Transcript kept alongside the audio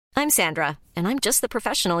I'm Sandra, and I'm just the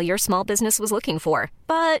professional your small business was looking for.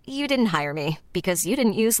 But you didn't hire me because you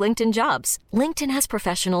didn't use LinkedIn Jobs. LinkedIn has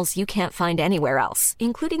professionals you can't find anywhere else,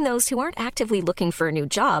 including those who aren't actively looking for a new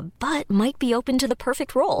job, but might be open to the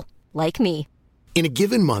perfect role, like me. In a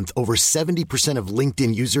given month, over 70% of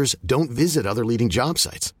LinkedIn users don't visit other leading job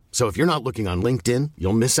sites. So if you're not looking on LinkedIn,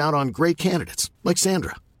 you'll miss out on great candidates like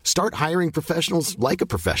Sandra. Start hiring professionals like a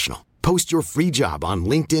professional. Post your free job on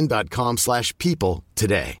linkedin.com/people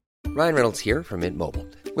today. Ryan Reynolds here from Mint Mobile.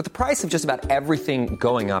 With the price of just about everything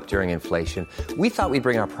going up during inflation, we thought we'd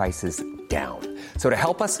bring our prices down. So to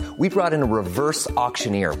help us, we brought in a reverse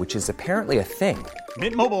auctioneer, which is apparently a thing.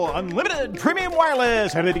 Mint Mobile Unlimited Premium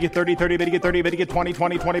Wireless. How to get 30, 30, bit to get 30, bit to get 20,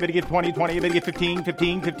 20, 20, bit to get 20, 20, bit to get 15,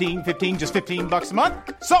 15, 15, 15, just $15 a month?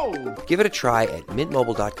 Sold! Give it a try at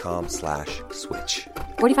mintmobile.com/switch.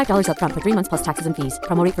 $45 up front for 3 months plus taxes and fees.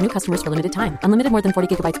 Promo rate for new customers for limited time. Unlimited more than 40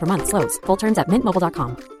 gigabytes per month. Slows full terms at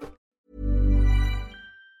mintmobile.com.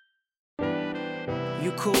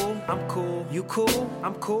 You cool, I'm cool. You cool,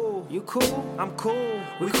 I'm cool. You cool, I'm cool.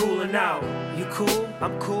 We coolin' out. You cool,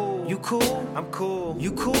 I'm cool. You cool, I'm cool.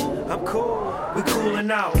 You cool, I'm cool. We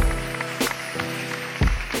coolin' out.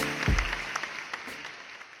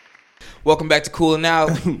 Welcome back to Coolin' Out.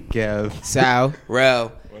 Kev. Sal.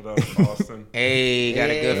 Rel. What up, Austin? Hey, got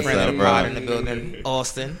a good friend of the pod in the building,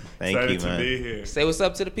 Austin. Thank Excited you, man. to be here. Say what's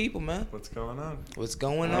up to the people, man. What's going on? What's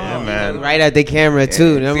going Yeah, on? man. Right at the camera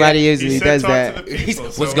too. Nobody usually does that.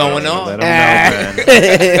 What's going on? Let 'em know, man.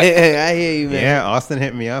 I hear you, man. Yeah, Austin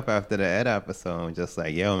hit me up after the Ed episode, just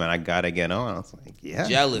like, yo, man, I gotta get on. I was like, yeah,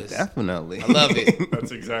 Jealous. definitely. I love it.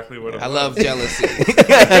 That's exactly what I love jealousy.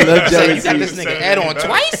 I love So you jealousy. got this nigga Ed on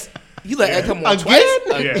twice? You let Ed come on Again? twice?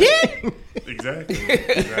 Yeah. Again? Exactly,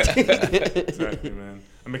 man.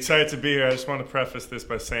 I'm excited to be here. I just want to preface this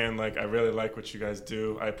by saying, like, I really like what you guys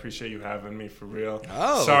do. I appreciate you having me for real.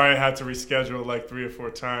 Oh. Sorry I had to reschedule like 3 or 4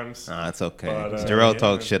 times. Nah, it's okay. But, Jarrell yeah,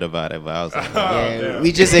 talked man. shit about it, but I was like, Yeah,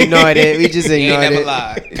 we just ignored it. We just You ain't ignored never it.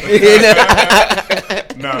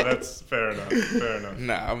 lied. No, that's fair enough. Fair enough.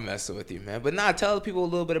 Nah, I'm messing with you, man. But nah, tell the people a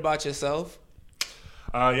little bit about yourself.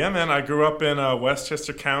 Yeah, man. I grew up in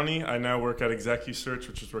Westchester County. I now work at ExecuSearch,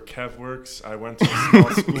 which is where Kev works. I went to a small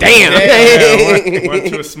school. Damn. Went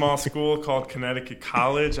to a small school called Connecticut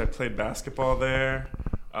College. I played basketball there.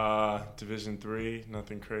 Division III,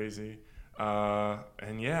 nothing crazy.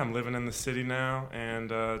 And yeah, I'm living in the city now, and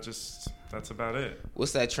just that's about it.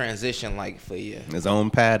 What's that transition like for you? his own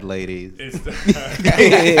pad, ladies.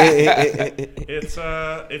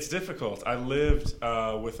 It's difficult. I lived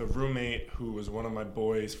with a roommate who was one of my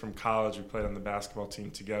boys from college. We played on the basketball team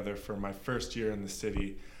together for my first year in the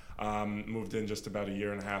city. Moved in just about a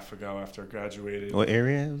year and a half ago after I graduated. What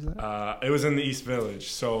area was that? It was in the East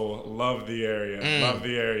Village, so love the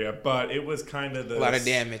area. But it was kind of A lot of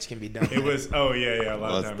damage can be done. It was a lot of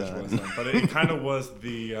damage done. was done. But it kind of was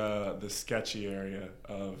the sketchy area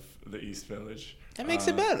of the East Village. That makes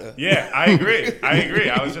it better. Yeah, I agree.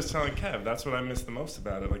 I was just telling Kev, that's what I miss the most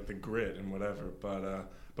about it, like the grit and whatever.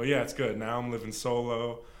 But yeah, it's good. Now I'm living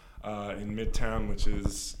solo in Midtown, which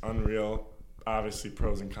is unreal. Obviously,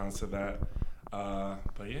 pros and cons to that.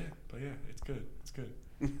 But yeah, it's good. It's good.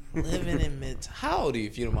 Living in Midtown. How old are you,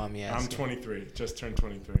 if you don't mind me asking? I'm 23. Just turned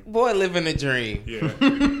 23. Boy, living the dream. Yeah.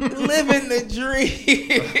 Living the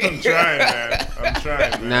dream. I'm trying,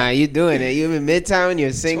 man. Nah, you doing it. You in Midtown,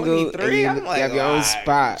 you're single, and 23? you I'm like, have your own alright.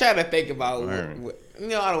 spot. Trying to think about Word.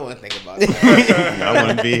 I don't want to think about that. I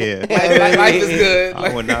wouldn't be here. Life is good.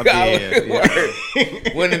 I would not be here. Word.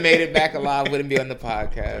 Wouldn't have made it back alive. Wouldn't be on the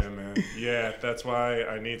podcast. Yeah, man. Yeah, that's why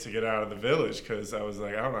I need to get out of the village, because I was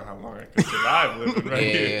like, I don't know how long I could survive living right Yeah,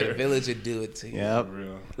 here. the village would do it to you. Yep. For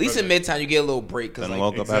real. At least in Midtown, you get a little break. Because Then like,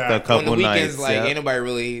 woke up after a exactly. on the couple weekends, nights. like, yeah. ain't nobody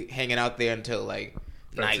really hanging out there until, like,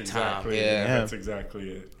 That's nighttime. exactly it. Yeah. That's exactly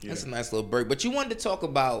it. Yeah. That's a nice little break. But you wanted to talk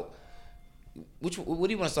about, what do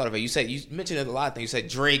you want to start off? You mentioned it a lot. Then you said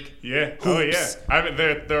Drake. Yeah. Hoops. Oh yeah. I mean,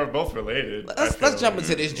 they're both related. Let's jump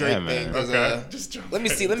into this Drake Yeah, man. thing. 'Cause, Okay. Just jump let me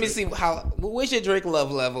right see. Let me into see where's your Drake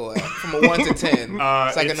love level at? From a 1 to 10, so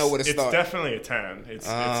I can know where to start. It's definitely a 10. It's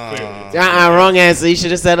clearly a 10. Wrong answer. You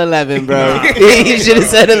should have said 11, bro. You should have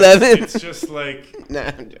said 11. It's just like, Nah,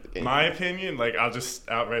 I'm joking. my opinion. Like, I'll just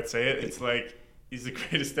outright say it. It's like, he's the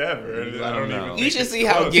greatest ever. And I don't even. You think should it's see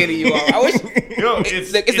how close. giddy you are. I wish. Yo,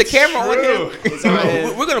 is the camera on true. him? It's on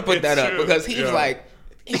him. We're gonna put that It's up true. because he's Yeah. like,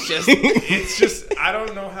 it's just. It's just, I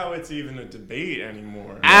don't know how it's even a debate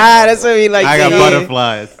anymore. That's what we like. I to got hear.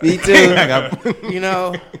 butterflies. Me too. I got You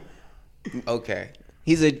know. Okay.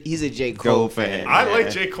 He's a J. Cole Cole fan. fan. I like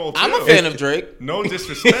J. Cole too. I'm a fan of Drake. No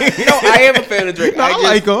disrespect. No, I am a fan of Drake. I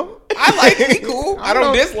like him. I like him. He cool. I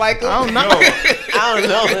don't dislike him. I don't know. I don't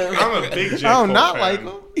know him. I'm a big J. I Cole do not fan. like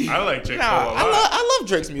him. I like J. Cole Nah, a lot. I love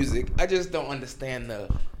Drake's music. I just don't understand the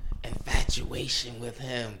infatuation with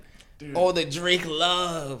him. Dude. Or the Drake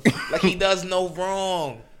love. Like he does no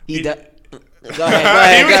wrong. He does. Go He was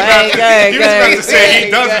about to say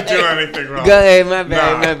he doesn't do anything wrong. Go ahead, my bad,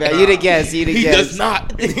 Nah, my bad. nah. You the guest. He does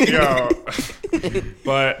not. Yo.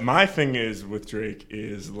 But my thing is with Drake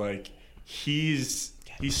is like he's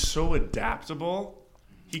so adaptable.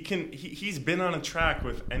 He's been on a track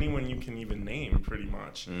with anyone you can even name pretty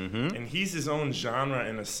much. And he's his own genre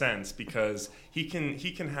in a sense because he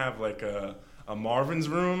can have like a Marvin's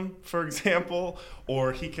Room, for example,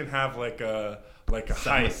 or he can have like a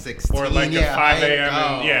hype 16, or like a 5 a.m.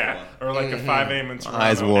 Oh. or like a 5 a.m. in Toronto.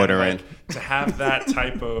 Eyes watering. And, like, to have that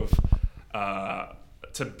type of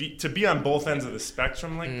to be on both ends of the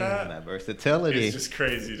spectrum like That versatility. it's just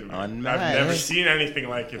crazy to me. Unmatched. I've never seen anything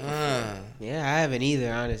like it before. Yeah, I haven't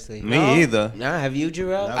either, honestly. Me either. Nah, have you,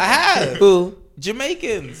 Jarrell? I have. Who?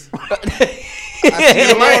 Jamaicans.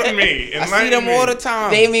 Enlighten me. I see them all the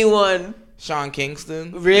time. Name me one. Sean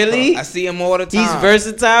Kingston. Really? I see him all the time. He's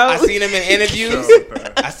versatile. I seen him in interviews. Shut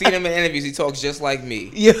up. I seen him in interviews. He talks just like me.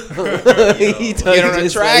 Yo. He talks Get on the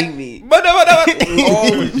just track. like me. But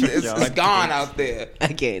it's gone out there. I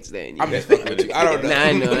can't stand you. I'm just fucking with you. I don't know. Nah,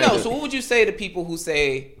 I know, But I no, know. so what would you say to people who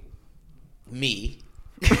say me?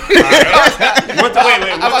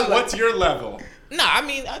 What's your level? Nah, I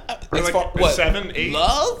mean, as Like far, a what? 7, 8?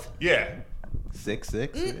 Love? Yeah.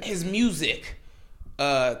 6'6". His music.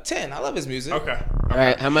 10. I love his music. Okay. All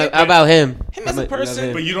right, how about him? Him as a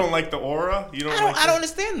person. But you don't like the aura? You don't I don't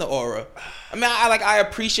understand the aura. I mean, I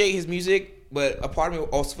appreciate his music, but a part of me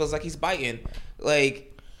also feels like he's biting.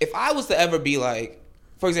 Like, if I was to ever be like,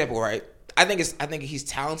 for example, right? I think he's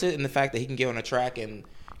talented in the fact that he can get on a track and,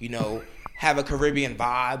 you know, have a Caribbean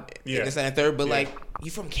vibe and this and the third. But like, you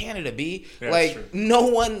from Canada, B? Yeah, like, true. no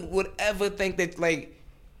one would ever think that. Like,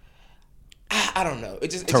 I don't know.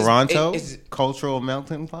 Toronto, cultural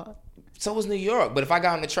melting pot. So was New York. But if I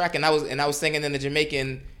got on the track and I was singing in the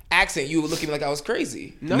Jamaican accent, you would look at me like I was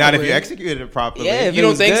crazy. Not if you executed it properly. Yeah, You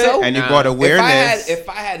don't think so? And you brought awareness. If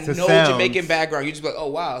I had to no sounds. Jamaican background, you just be like, oh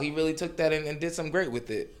wow, he really took that and did something great with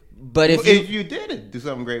it. But If you did it, do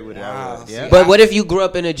something great with it. Wow, I would, see, yeah. But what if you grew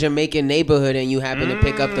up in a Jamaican neighborhood and you happen to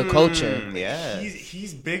pick up the culture? Yeah.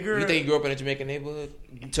 He's bigger. You think you grew up in a Jamaican neighborhood?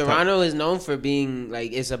 Toronto is known for being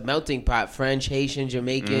like it's a melting pot: French, Haitian,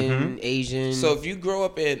 Jamaican, Asian. So if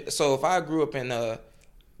I grew up in a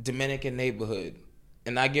Dominican neighborhood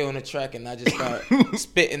and I get on the track and I just start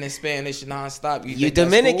spitting in Spanish nonstop, you think that's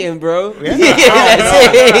Dominican, cool? bro. Yeah.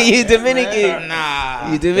 That's it. You Dominican.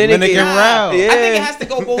 Nah. You Dominican. route. Yeah. I think it has to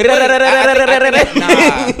go both ways.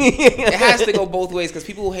 It has to go both ways because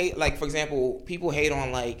people hate, like, for example, people hate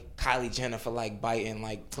on like Kylie Jenner for like biting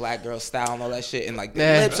like black girl style and all that shit and like the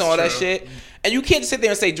lips and all that shit. And you can't sit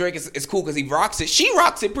there and say Drake is cool because he rocks it. She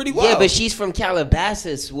rocks it pretty well. Yeah, but she's from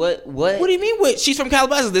Calabasas. What? What do you mean? She's from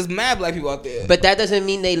Calabasas. There's mad black people out there. But that doesn't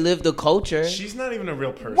mean they live the culture. She's not even a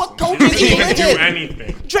real person. What She culture doesn't is he even do living?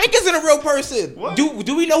 anything. Drake isn't a real person. What?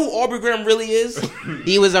 Do we know who Aubrey Graham really is?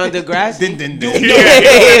 He was on Degrassi. Din, din, din. He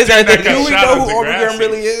was on That guy Do we shot know at who Aubrey Degrassi. Graham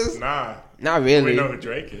really is? Nah. Not We really. know who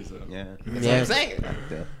Drake is, though. Yeah. That's what I'm saying.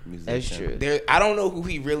 That's true. I don't know who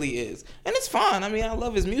he really is, and it's fine. I mean, I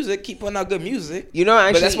love his music. Keep putting out good music. You know,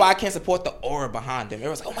 actually, but that's why I can't support the aura behind him.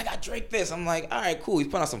 Everyone's like, "Oh my God, Drake!" This. I'm like, "All right, cool. He's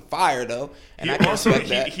putting out some fire though," and I can't respect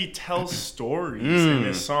that. He tells stories in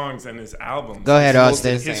his songs and his albums. Go ahead,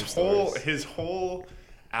 Austin. His whole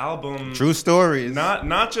album. True stories.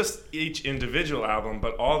 Not just each individual album,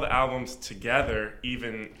 but all the albums together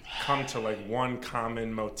even come to like one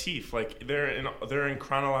common motif. Like they're in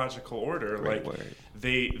chronological order. Great like word.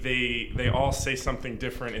 they all say something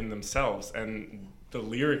different in themselves, and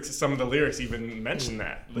some of the lyrics even mention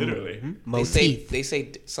that literally. They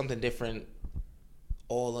say something different,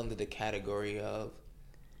 all under the category of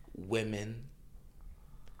women.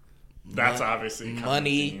 That's obviously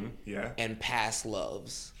money, theme. Yeah, and past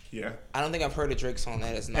loves. Yeah, I don't think I've heard a Drake song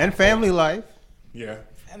that is not And family life. Yeah,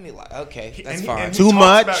 family life. Okay, that's and fine. and Too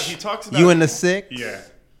much. He talks about You in the six. Yeah.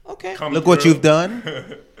 Okay, Look what you've done.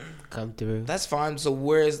 Come through. That's fine. So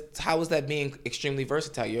how is that being extremely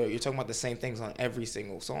versatile? You're talking about the same things on every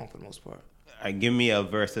single song for the most part. Give me a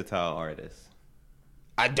versatile artist.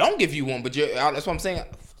 I don't give you one, but that's what I'm saying.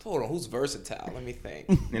 Hold on, who's versatile? Let me think.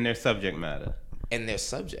 In their subject matter. In their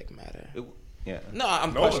subject matter. Yeah. No,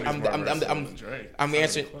 I'm Nobody's question, more versatile than Drake. I'm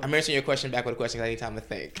answering your question back with a question 'cause I need time to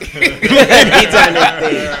think.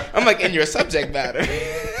 I'm like, in your subject matter.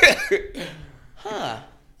 Huh.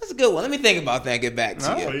 That's a good one. Let me think about that and get back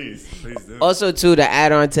to you. Please do. Also, too, to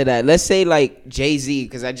add on to that, let's say like Jay-Z,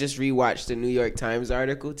 because I just rewatched the New York Times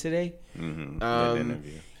article today. Good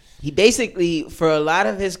interview. He basically, for a lot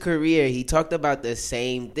of his career, he talked about the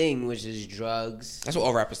same thing, which is drugs. That's what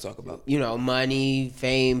all rappers talk about. You know, money,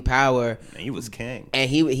 fame, power. And he was king. And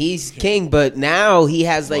he's king, but now he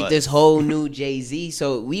has like this whole new Jay-Z.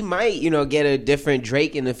 So we might, get a different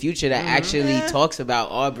Drake in the future that actually talks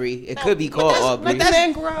about Aubrey. It could be called Aubrey.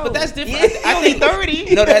 But that's different. I think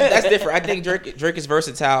 30. No, that's different. I think Drake is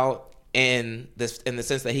versatile in the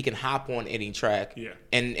sense that he can hop on any track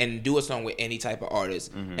and do a song with any type of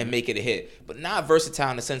artist and make it a hit, but not versatile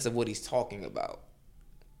in the sense of what he's talking about.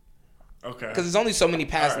 Okay. Because there's only so many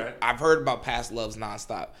past. Right. I've heard about past loves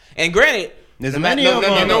nonstop. And granted, there's many of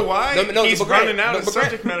them. You know why? He's running out of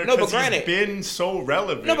subject matter because he's been so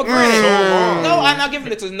relevant. No, but granted, so long. No, I'm not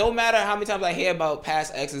giving it to. No matter how many times I hear about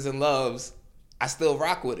past exes and loves, I still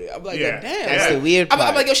rock with it. I'm like, damn. That's the weird part.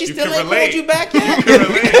 I'm like, yo, she still ain't called you back yet?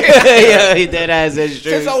 Yeah, that ass is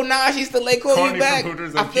true. Since 09, she still ain't called you back.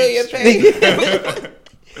 I feel your pain.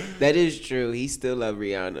 That is true. He still love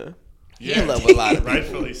Rihanna. Yeah, he love a lot of people.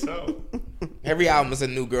 Rightfully so. Every album is a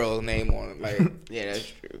new girl's name on it. Like, yeah,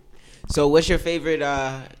 that's true. So what's your favorite,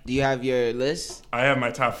 do you have your list? I have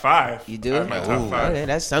my top 5. You do? I have my top 5. Okay,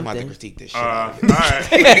 that's something. I'm about to critique this shit. All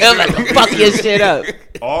right. I'm like, fuck your shit up.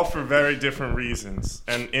 All for very different reasons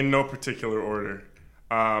and in no particular order.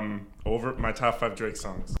 Over my top 5 Drake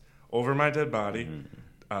songs. Over My Dead Body,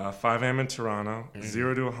 5 AM in Toronto,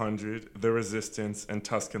 0 to 100, The Resistance, and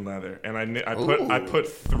Tuscan Leather. And I put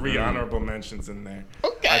 3 honorable mentions in there.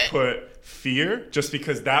 Okay. I put Fear, just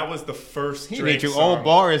because that was the first Drake song. He made you all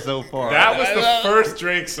bars so far. That was the first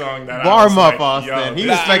Drake song that bar I was up, like, Austin. He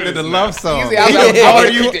expected the love song.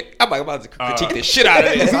 I'm about to critique the shit out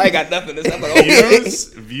of this. I ain't got nothing to say. Like,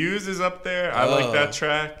 Views is up there. I like that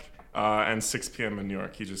track. And 6 p.m. in New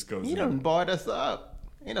York. He just goes. He done barred us up.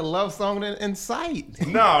 Ain't a love song in sight.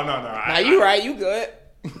 No. Now you right. You good.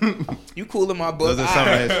 You cool in my book.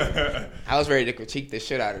 I was ready to critique the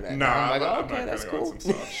shit out of that. No, I'm like, I'm okay, not that's cool.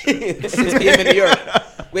 6 p.m. in New York.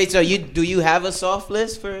 Wait, so do you have a soft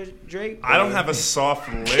list for Drake? I don't have a soft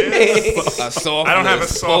list. I don't have a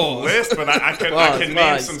soft list, but I can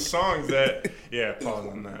name some songs that. Yeah, pause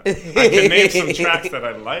on that. I can name some tracks that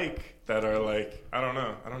I like that are like, I don't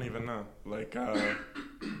know. I don't even know. Like,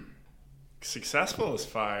 Successful is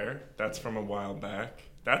fire. That's from a while back.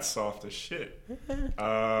 That's soft as shit.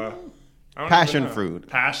 Passion fruit.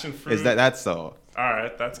 Passion fruit. Is that's soft? All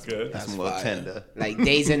right, that's good. That's more tender. Like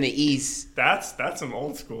Days in the East. That's some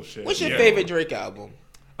old school shit. What's your favorite Drake album?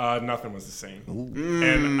 Nothing Was the Same.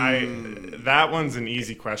 And that one's an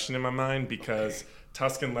easy question in my mind because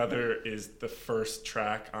Tuscan Leather is the first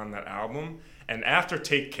track on that album. And after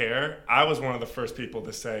Take Care, I was one of the first people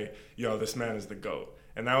to say, yo, this man is the GOAT.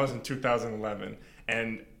 And that was in 2011.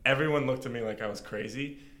 And everyone looked at me like I was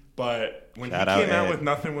crazy. But when he came out with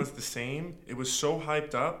Nothing Was the Same, it was so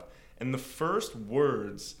hyped up. And the first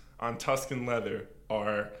words on Tuscan Leather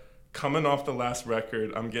are, coming off the last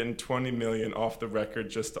record, I'm getting 20 million off the record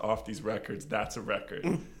just off these records. That's a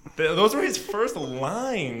record. Those were his first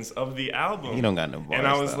lines of the album. You don't got no bars. And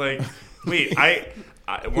I was like, wait,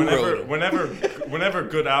 whenever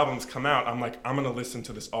good albums come out, I'm like, I'm gonna listen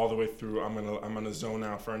to this all the way through. I'm gonna zone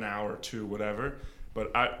out for an hour or two, whatever.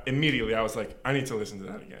 But I was like, I need to listen to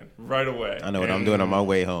that again right away. I know what I'm doing on my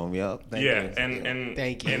way home. Yep. Thank you. And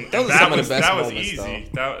thank you. And Those are some of the best that was moments, easy.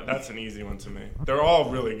 That's an easy one to me. They're all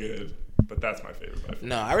really good, but that's my favorite. By far.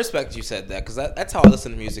 No, I respect you said that because that's how I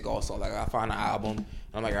listen to music. Also, like I find an album, and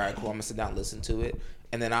I'm like, all right, cool. I'm gonna sit down and listen to it,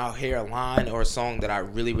 and then I'll hear a line or a song that I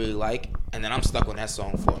really, really like, and then I'm stuck on that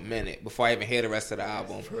song for a minute before I even hear the rest of the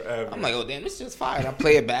album. Forever. I'm like, oh damn, this is just fire. And I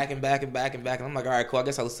play it back and back and back and back, and I'm like, all right, cool. I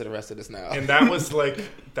guess I'll listen to the rest of this now. And that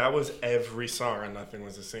was every song, and Nothing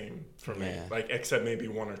Was the Same for me. Yeah. Like except maybe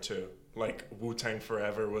one or two. Like Wu-Tang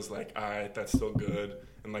Forever was like, all right, that's still good.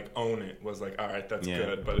 And like Own It was like, all right, that's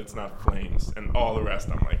good, but it's not Flames. And all the rest,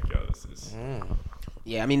 I'm like, yo, this is.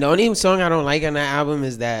 Yeah, I mean, the only song I don't like on that album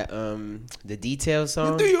is that the Detail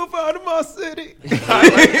song. Do you find in my city? I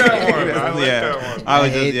like that one. That one. I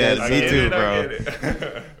was just, me too, bro.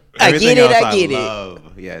 I get it.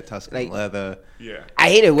 Love. Yeah, Tuscan Leather. Yeah. I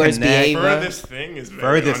hate it. Worst behavior. Furthest Thing is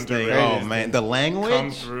very underrated. Oh man, the language.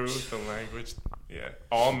 Come through the language. Yeah,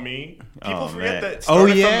 All Me. People forget that From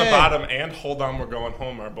the Bottom and Hold On, We're Going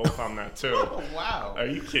Home are both on that too. Oh, wow. Are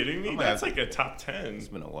you kidding me? That's like a top 10. It's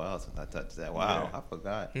been a while since I touched that. Wow, I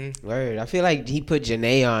forgot. Word. I feel like he put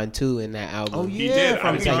Janae on too in that album. Oh, He yeah, did. I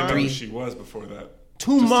from didn't even know Time. who she was before that.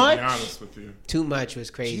 Too Just much? to be honest with you. Too much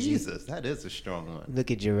was crazy. Jesus, that is a strong one.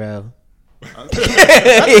 Look at Jarrell.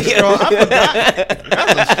 That's strong. I forgot.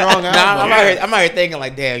 That's a strong album. Nah, I'm out here thinking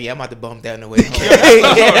like, damn, yeah, I'm about to bump that on the way home.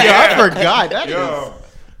 I forgot. That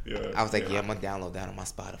Yeah. I was like, yeah, I'm gonna download that on my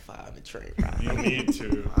Spotify on the train. You need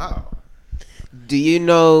to. Wow. Do you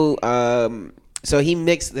know? So he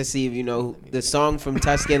mixed. Let's see if you know the song from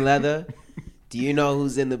Tuscan Leather. Do you know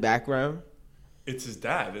who's in the background? It's his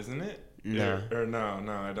dad, isn't it? No. Or no,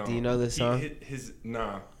 I don't. Do you know the song?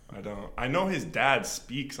 No, I don't. I know his dad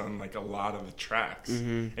speaks on like a lot of the tracks,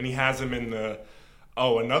 and he has him in the.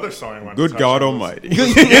 Oh, another song I want to Good touch God on was- Almighty.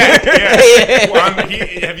 Yeah. Well,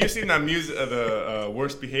 have you seen that music, the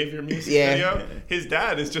Worst Behavior music video? His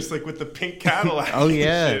dad is just like with the pink Cadillac. Oh,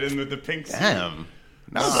 yeah. and shit, and with the pink suit. Damn.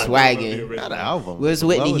 Swagging. Not an album. It was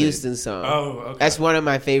Whitney Loaded. Houston's song. Oh, okay. That's one of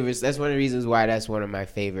my favorites. That's one of the reasons why that's one of my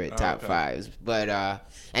favorite top okay. fives. But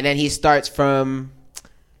and then he starts from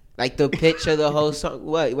like the pitch of the whole song.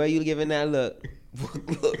 What? Why are you giving that look?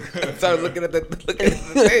 I started looking at the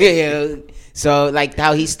thing. Yeah. So like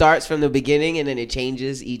how he starts from the beginning and then it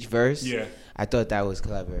changes each verse. Yeah. I thought that was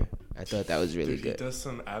clever. I thought that was really Dude, he good. does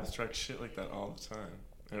some abstract shit like that all the time.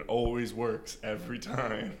 And it always works every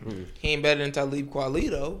time. He ain't better than Talib Kweli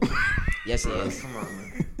though. Yes, he is. Come on,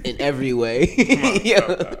 man. In every way. on, Yo,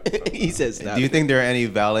 stop that. he says stop. Do you think there are any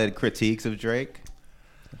valid critiques of Drake?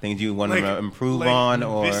 Things you want to improve on,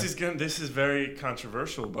 or this is very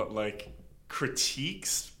controversial, but like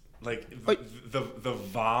critiques, like the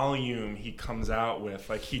volume he comes out with,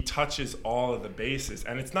 like he touches all of the bases,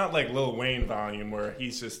 and it's not like Lil Wayne volume where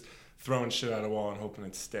he's just throwing shit at a wall and hoping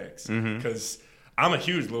it sticks. Because I'm a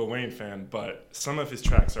huge Lil Wayne fan, but some of his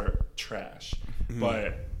tracks are trash.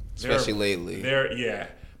 But Especially lately.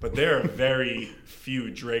 But there are very few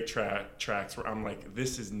Drake tracks where I'm like,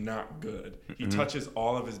 this is not good. He touches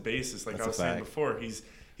all of his bases. Like That's I was a saying fact. before,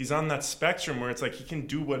 he's on that spectrum where it's like he can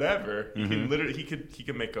do whatever. He can literally he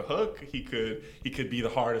could make a hook. He could be the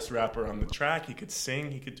hardest rapper on the track. He could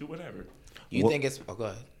sing. He could do whatever. You think it's? Oh, go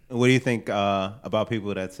ahead. what do you think about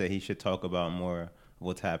people that say he should talk about more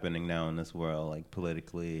what's happening now in this world, like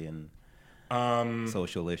politically and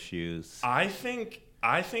social issues? I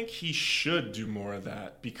think he should do more of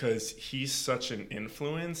that because he's such an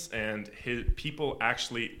influence, and his people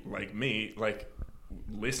actually like me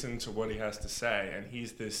listen to what he has to say, and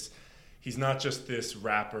he's not just this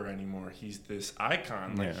rapper anymore. He's this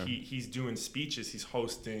icon. Like he's doing speeches. He's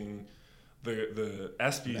hosting the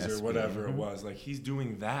ESPYs or whatever it was. Like he's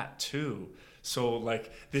doing that too. So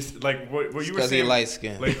like this, like what you were saying, light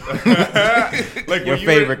skin. like Your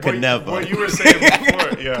favorite Caneva. What you were saying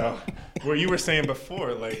before, yeah. What you were saying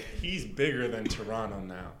before, like he's bigger than Toronto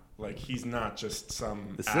now. Like he's not just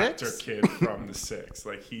some actor kid from the Six.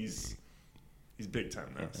 Like he's big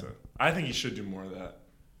time now. So I think he should do more of that.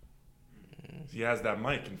 He has that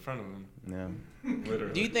mic in front of him. Yeah.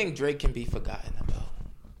 Literally. Do you think Drake can be forgotten about?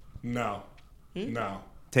 No. No.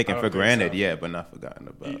 Taken I don't for think granted, so. yeah, but not forgotten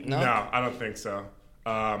about. No, I don't think so.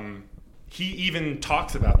 He even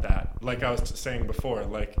talks about that, like I was saying before,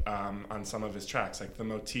 like on some of his tracks, like the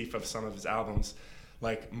motif of some of his albums,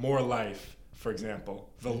 like More Life, for example.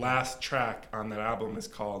 The last track on that album is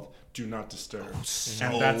called "Do Not Disturb,"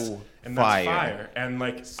 and that's fire. And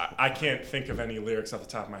like I can't think of any lyrics off the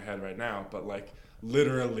top of my head right now, but like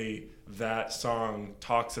literally that song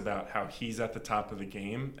talks about how he's at the top of the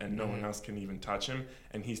game and no one else can even touch him,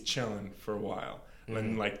 and he's chilling for a while.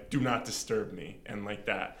 And like, do not disturb me, and like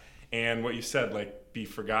that. And what you said, like, be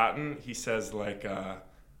forgotten, he says, like,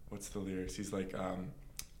 what's the lyrics? He's like,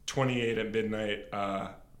 28 at midnight,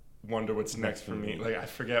 wonder what's next for me. Like, I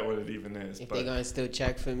forget what it even is. If but they're gonna still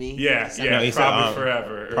check for me, yeah, he probably said,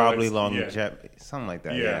 forever. Or Probably like, longevity, something like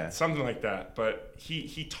that. yeah, something like that. But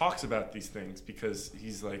he talks about these things because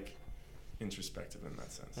he's, like, introspective in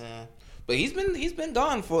that sense. Yeah. But he's been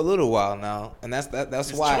gone for a little while now, and that's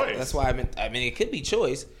why choice. that's why I mean it could be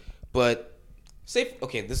choice, but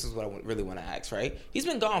this is what I really want to ask, right? He's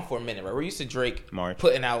been gone for a minute, right? We're used to Drake March.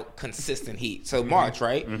 putting out consistent heat. So March,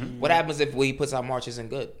 right? What happens if what he puts out March isn't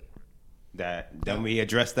good? Then we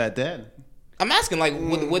address that then. I'm asking, like,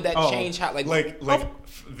 would that change how,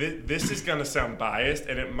 this is gonna sound biased,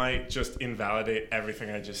 and it might just invalidate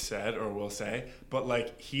everything I just said or will say, but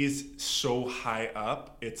like he's so high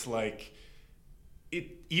up, it's like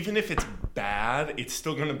even if it's bad, it's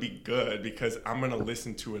still gonna be good because I'm gonna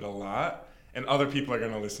listen to it a lot, and other people are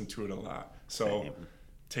gonna listen to it a lot. So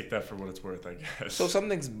take that for what it's worth, I guess. So if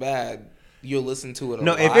something's bad, you'll listen to it a lot.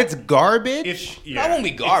 No, if it's garbage, that won't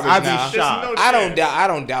be garbage. I'd be now. shocked. No I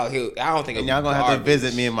don't doubt he'll. I don't think and it'll y'all be gonna have garbage. to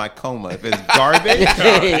visit me in my coma. If it's garbage,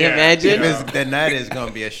 Imagine. then that is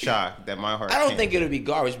gonna be a shock that my heart. I don't can't think do. it'll be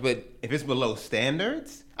garbage, but If it's below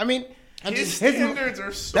standards, I mean, His standards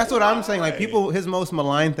are so That's what I'm saying. high. Like people, his most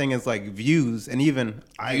maligned thing is like views, and even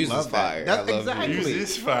Views I love is fire. that. That's I love exactly. Views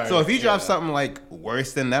is fire. So if you drop something like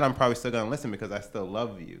worse than that, I'm probably still gonna listen because I still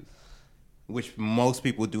love Views, which most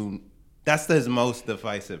people do. That's his most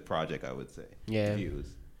divisive project, I would say. Yeah. Views.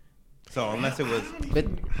 So unless it was, But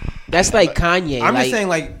that's like Kanye. I'm like, just saying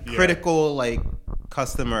like critical like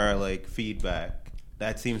customer like feedback.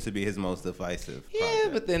 That seems to be his most divisive. Yeah,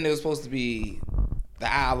 project. but then it was supposed to be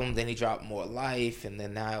the album. Then he dropped More Life, and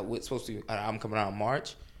then now it's supposed to be an album coming out in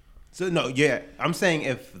March. So no, yeah, I'm saying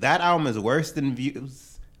if that album is worse than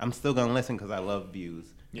Views, I'm still gonna listen because I love Views,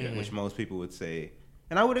 which most people would say,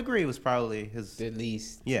 and I would agree it was probably his the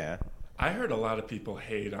least. Yeah, I heard a lot of people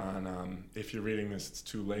hate on If You're Reading This, It's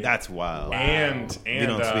Too Late. that's wild. And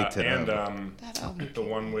don't speak to and them. the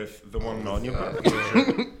one with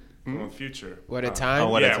Future. What a time.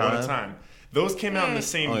 What a What Time? a Time. Those came out in the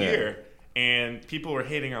same year, and people were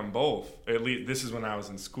hating on both. At least this is when I was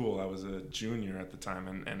in school. I was a junior at the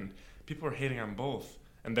time, and people were hating on both.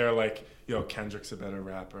 And they're like, "Yo, Kendrick's a better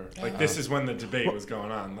rapper." Like this is when the debate was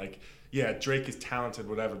going on. Like, yeah, Drake is talented,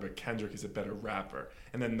 whatever, but Kendrick is a better rapper.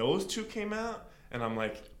 And then those two came out, and I'm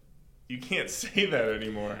like, you can't say that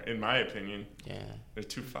anymore, in my opinion. Yeah, They're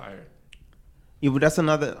too fire. Yeah, but that's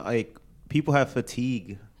another like people have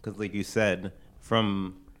fatigue because, like you said,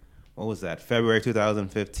 from what was that February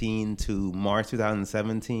 2015 to March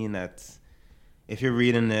 2017. That's If You're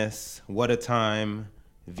Reading This, What a Time,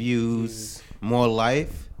 Views, More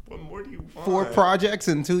Life. What more do you want? 4 projects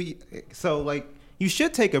in 2 so like you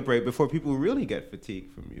should take a break before people really get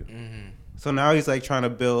fatigued from you. So now he's like trying to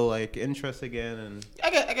build like interest again, and I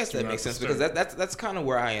guess that makes sense because that's kind of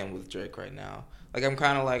where I am with Drake right now. Like I'm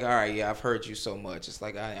kind of like, all right, yeah, I've heard you so much. It's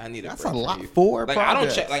like I need a that's break a lot. from you. 4 Like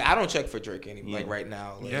projects. I don't check for Drake anymore. Like right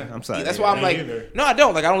now. Like, Yeah, I'm sorry. That's why I'm Me like, neither. no, I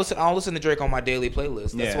don't. Like I don't listen to Drake on my daily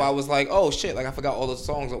playlist. That's Yeah. why I was like, oh shit, like I forgot all the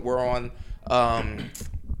songs that were on.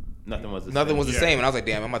 Nothing was the Nothing same. was the same, and I was like,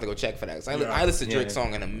 damn, I'm about to go check for that. 'Cause I listened to Drake's Yeah.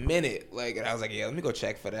 song in a minute, like, and I was like, yeah, let me go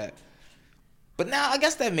check for that. But now I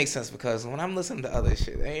guess that makes sense because when I'm listening to other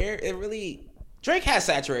shit, it really Drake has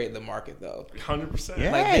saturated the market though. 100%.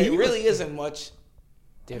 Yeah. Like there really isn't much.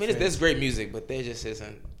 I mean, Difference. there's great music, but there just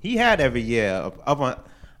isn't. He had every year up on.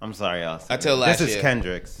 I'm sorry, y'all. Until last This is year.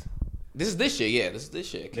 Kendrick's. This is this year, yeah. This is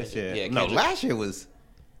this year. This Kendrick. year. Yeah, No, Kendrick. last year was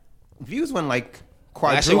Views went like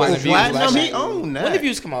Last year quadruple wasn't Views, platinum. last He year- owned that. When did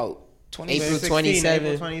Views come out? April 2016, 27.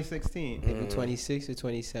 April 2016. April 26 or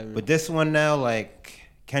 27. But this one now, like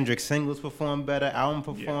Kendrick's singles performed better, album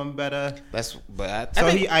performed better. So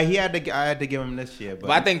he had to give him this year. But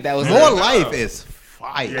I think that was More the- Life is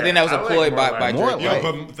fire. Yeah, I think that was a I ploy like by More Drake. Life. More Yeah,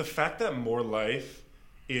 Life. but the fact that More Life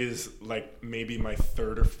is like maybe my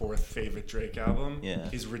 3rd or 4th favorite Drake album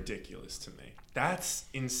is ridiculous to me. That's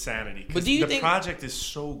insanity. But do you the think project is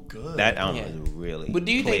so good? That album is really. But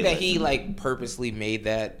do you think that playlist. he like purposely made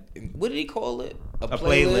that? What did he call it? A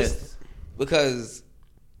playlist. Because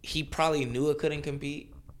he probably knew it couldn't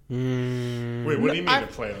compete. Wait, what do you mean a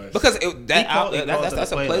playlist? Because He called it that's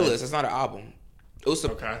a a playlist. playlist. It's not an album. It was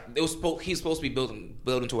Okay. He's supposed to be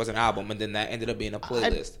building towards an album, and then that ended up being a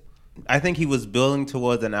playlist. I think he was building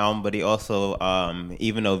towards an album, but he also,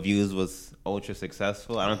 even though Views was ultra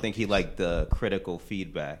successful, I don't think he liked the critical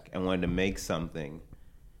feedback and wanted to make something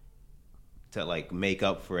to like make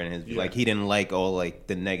up for it in his view. Yeah. Like he didn't like all like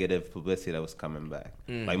the negative publicity that was coming back.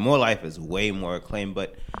 Like More Life is way more acclaimed,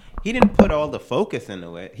 but he didn't put all the focus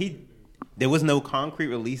into it. There was no concrete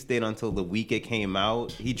release date until the week it came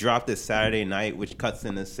out. He dropped it Saturday night, which cuts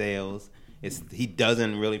into sales. He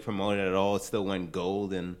doesn't really promote it at all. It still went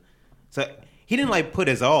gold, and so he didn't like put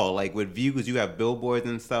his all. Like with Views, you have billboards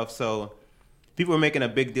and stuff. So people were making a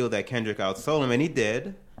big deal that Kendrick outsold him, and he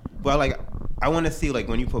did. But like, I want to see like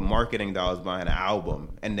when you put marketing dollars behind an album,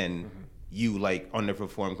 and then you like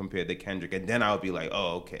underperform compared to Kendrick, and then I'll be like,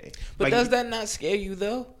 oh okay. But like, does that not scare you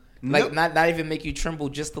though? Nope. Like not even make you tremble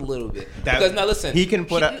just a little bit? That- Because now listen, he can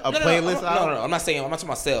put a playlist out? No, I'm not talking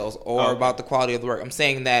about sales or about the quality of the work. I'm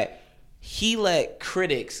saying that he let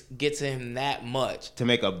critics get to him that much to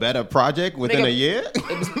make a better project within a year.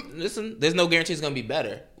 Listen, there's no guarantee it's gonna be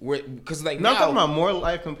better. Because like No, I'm now, talking about More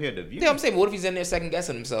Life compared to Views. yeah, I'm saying, but what if he's in there second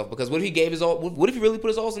guessing himself? Because what if he gave his all? What if he really put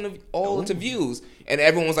his all into Views, and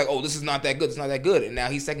everyone was like, "Oh, this is not that good. It's not that good." And now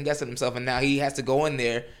he's second guessing himself, and now he has to go in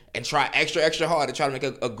there and try extra hard to try to make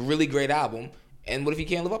a really great album. And what if he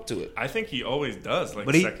can't live up to it? I think he always does, like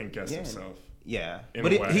But he- second guess yeah. himself. Yeah, In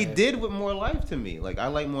but a way. he did with More Life to me. Like I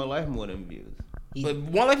like More Life more than Views. But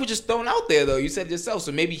One Life was just thrown out there, though. You said it yourself,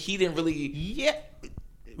 so maybe he didn't really. Yeah,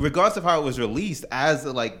 regardless of how it was released, as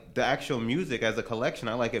like the actual music as a collection,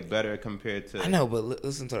 I like it better compared to. I know, but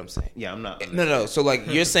listen to what I'm saying. Yeah, I'm not. No. So like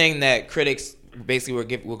you're saying that critics basically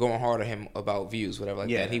were going hard on him about views, whatever like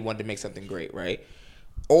that. He wanted to make something great, right?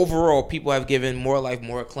 Overall, people have given More Life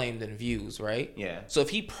more acclaim than Views, right? Yeah. So if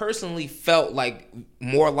he personally felt like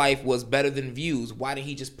More Life was better than Views, why didn't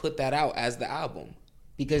he just put that out as the album?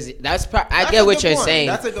 Because I get what you're saying.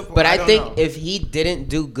 That's a good point. But I think know. if he didn't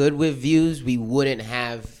do good with Views, we wouldn't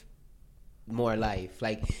have More Life.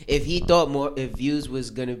 Like if he thought if Views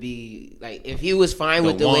was gonna be like, if he was fine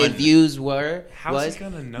with the way Views how's he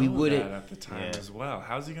gonna know we wouldn't that at the time as well?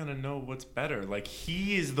 How's he gonna know what's better? Like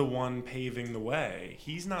he is the one paving the way.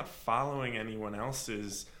 He's not following anyone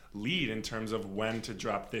else's lead in terms of when to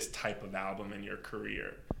drop this type of album in your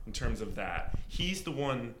career. In terms of that, he's the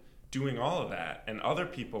one doing all of that, and other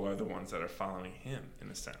people are the ones that are following him in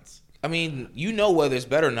a sense. I mean, you know whether it's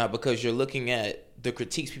better or not because you're looking at the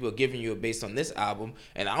critiques people are giving you based on this album,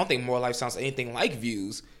 and I don't think More Life sounds anything like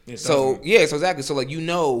Views. So exactly. So like you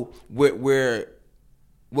know where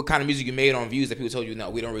what kind of music you made on Views that people told you no,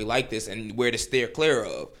 we don't really like this, and where to steer clear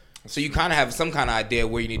of. So you kind of have some kind of idea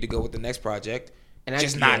where you need to go with the next project. And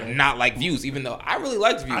just not like Views, even though I really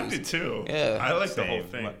liked Views. I did too. Yeah, I like the whole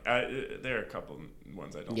thing. There are a couple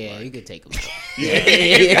ones I don't like. Yeah, you could take them out. You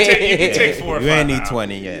can take 4 or 5 You ain't need out.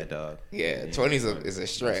 20 yet, dog. Yeah, 20 is a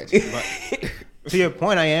stretch. To your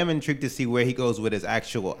point, I am intrigued to see where he goes with his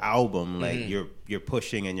actual album. Like you're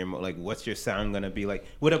pushing and you're like, what's your sound gonna be like?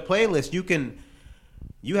 With a playlist,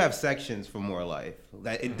 you have sections for More Life.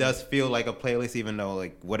 That it does feel like a playlist, even though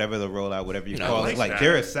like whatever the rollout, whatever you call it, like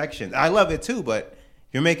there are sections. I love it too, but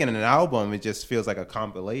you're making an album, it just feels like a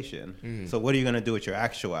compilation. So what are you gonna do with your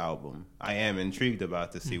actual album? I am intrigued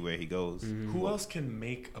about to see where he goes. Who else can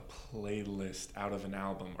make a playlist out of an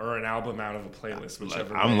album, or an album out of a playlist,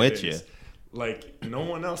 whichever? I'm way with it is. Like no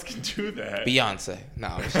one else can do that. Beyonce.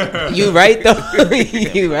 No. You right though.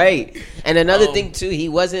 You right. And another thing too, he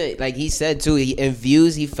wasn't like he said too. In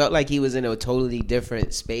Views, he felt like he was in a totally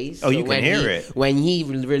different space. Oh, you can hear it when he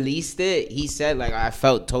released it. He said like I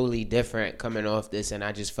felt totally different coming off this, and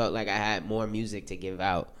I just felt like I had more music to give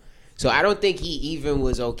out. So I don't think he even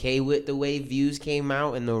was okay with the way Views came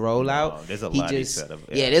out and the rollout. No, there's a lot he said of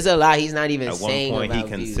it. Yeah, there's a lot he's not even At saying one point, about he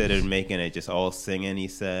considered making it just all singing. He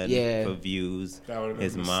said, for Views. That would've been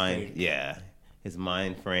His a mind, mistake. his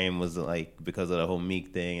mind frame was like because of the whole Meek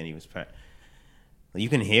thing, and he was. You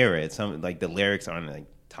can hear it. Some like the lyrics aren't like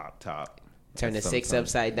top. Turn the 6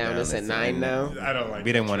 upside down. It's a 9 now. I don't like.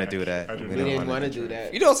 We didn't want to do that. We didn't want to do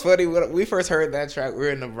that. You know what's funny? When we first heard that track, we were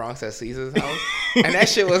in the Bronx at Caesar's house, and that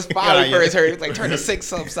shit was fire. We first heard it was like turn the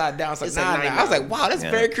 6 upside down. It's like nah. I was like, wow, that's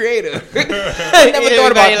very creative. I never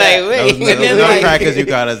thought about that. Wait. Those crackers you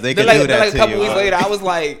got us, they can do that like to a couple you. weeks later, I was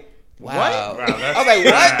like, wow. Wow, I was like,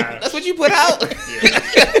 what? That's what you put out?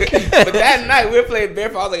 But that night we were playing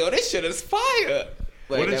Barefoot. I was like, oh, this shit is fire.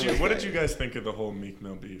 What did you guys think of the whole Meek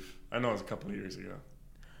Mill beef? I know it was a couple of years ago.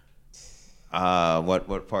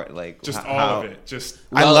 What part? Like just all of it. Just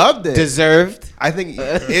I loved it. Deserved. I think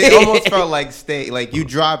it almost felt like like you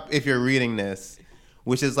drop if you're reading this,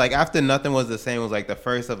 which is like after Nothing Was the Same was like the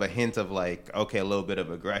first of a hint of like okay a little bit of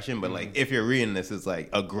aggression, but like if you're reading this, it's like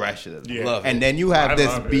aggression. Yeah. And then you have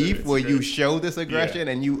this beef It's where great. you show this aggression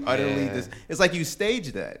and you utterly It's like you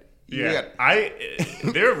staged that. Yeah,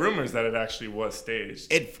 there are rumors that it actually was staged.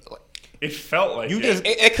 It felt like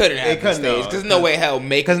it couldn't have been staged. There's no way hell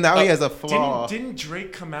make because now he has a flaw. Didn't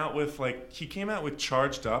Drake come out with he came out with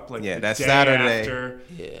Charged Up like the that's day Saturday. after,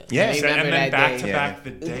 yeah, and then back to back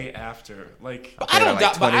the day after. Like I don't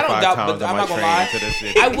doubt, but I'm not gonna lie.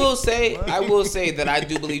 I will say that I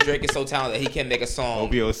do believe Drake is so talented that he can make a song.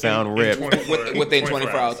 OBO sound ripped within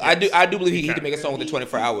 24 hours. I do believe he can make a song within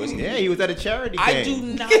 24 hours. Yeah, he was at a charity game. I do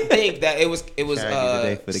not think that it was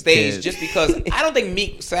staged just because I don't think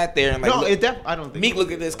Meek sat there and like. No, I don't think Meek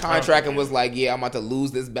looked at this contract and was like, "Yeah, I'm about to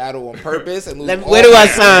lose this battle on purpose and lose." Where do I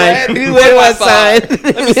sign? Where do I sign?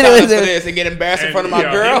 Let me sign up for this and get embarrassed in front of my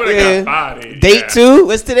girl. Date 2?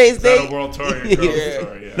 What's today's date? A world tour.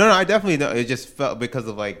 Yeah. No, I definitely don't. It just felt because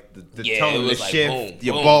of like the tone, the shift. Boom,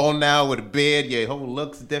 you're boom. bald now with a beard. Your whole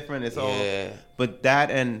look's different. It's all. But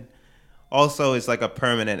that and also it's like a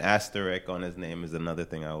permanent asterisk on his name is another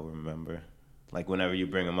thing I will remember. Like whenever you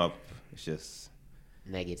bring him up, it's just.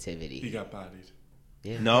 Negativity. He got bodied.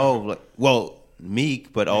 Yeah. No,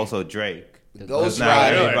 Meek, but also Drake. The Ghost now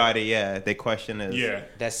Rider. everybody, that question is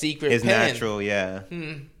that secret his pen. natural, Yeah.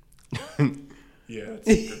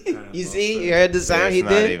 You see, you heard the sound he not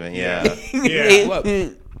did. Even, yeah.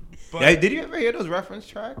 Did you ever hear those reference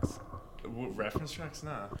tracks? reference tracks?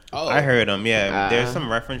 Nah. Oh, I heard them. Yeah, there's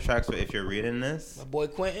some reference tracks. For if you're reading this, my boy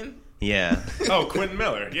Quentin. yeah. Oh, Quentin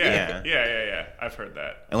Miller. Yeah. I've heard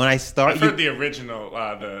that. And when I start, I've heard the original,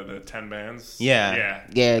 the 10 bands. Yeah.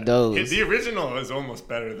 Yeah, those. The original is almost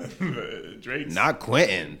better than the Drake's. not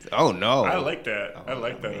Quentin. Oh no, I like that. I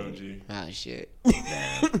like that OG. Ah, shit.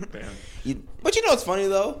 Damn. But you know what's funny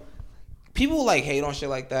though? People like hate on shit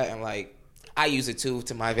like that, and like I use it too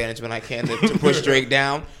to my advantage when I can to push Drake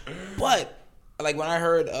down. But like when I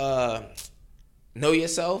heard "Know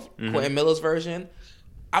Yourself," Quentin Miller's version,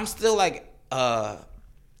 I'm still like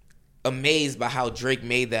amazed by how Drake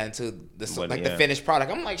made that into the the finished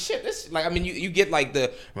product. I'm like, shit, this like I mean you get like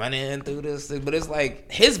the running through this thing, but it's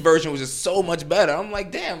like his version was just so much better. I'm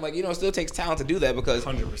like, damn, like it still takes talent to do that because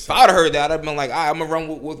 100%. if I'd have heard that, I'd been like, I'm gonna run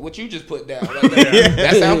with what you just put down. Like,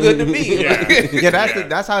 that sounds good to me. Yeah,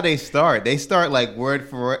 that's how they start. They start like word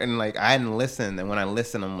for word, and like I hadn't listened, and when I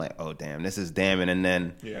listen, I'm like, oh damn, this is damning, and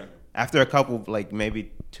then after a couple like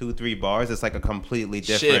maybe 2-3 bars, it's like a completely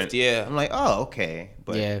different shift. Yeah, I'm like, oh okay,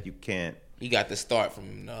 but you can't. You got to start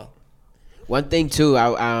from One thing too,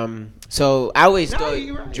 so I always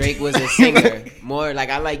thought Drake was a singer. More like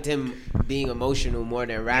I liked him being emotional more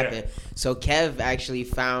than rapping. So Kev actually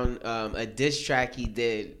found a diss track he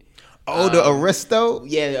did. Oh, the Aristo?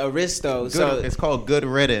 Yeah, Aristo. So it's called Good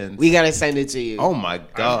Riddance. We gotta send it to you. Oh my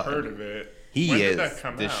god, I've heard of it. When did that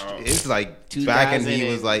come out? It's like back in he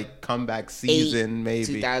was like comeback season, maybe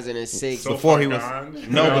 2006. So before he was gone?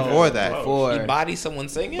 before that. Before he bodied someone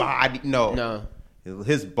singing. No.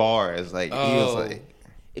 His bars like he was like.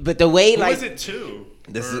 But the way Who like was it to?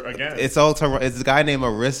 Again, it's all it's a guy named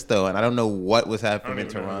Aristo, and I don't know what was happening in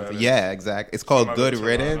Toronto. Yeah, exactly. It's called Good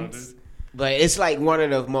Riddance. But it's like one of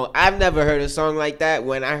the most. I've never heard a song like that.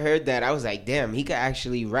 When I heard that, I was like, "Damn, he could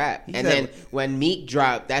actually rap." And then when Meek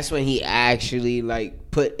dropped, that's when he actually like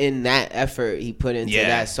put in that effort he put into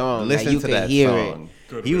that song. Listen like, you to could that hear song.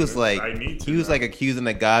 It. He was like accusing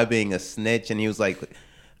the guy of being a snitch, and he was like,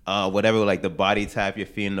 whatever, like the body tap you're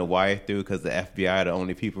feeding the wire through because the FBI are the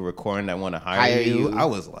only people recording that want to hire you. I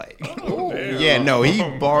was like,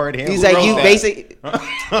 he barred him. He's like, you basically.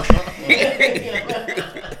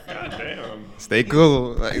 Stay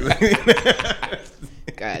cool. God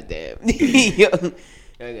damn. Yo, I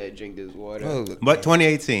gotta drink this water. But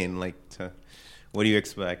 2018, like, what do you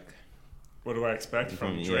expect? What do I expect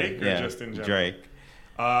from Drake or just in general? Drake.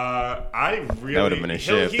 I really. That would have been a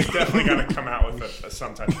shift. He's definitely gonna come out with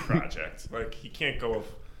some type of project. Like he can't go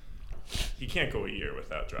a year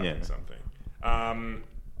without dropping something.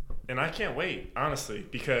 And I can't wait, honestly,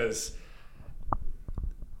 because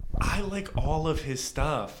I like all of his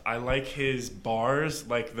stuff. I like his bars,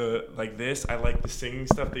 like this. I like the singing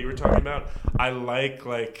stuff that you were talking about. I like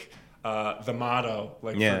the motto,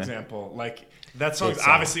 for example, like. That song's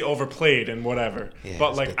obviously overplayed and whatever,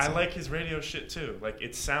 but like I like his radio shit too. Like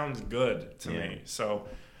it sounds good to me. So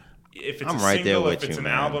if it's a single, if it's an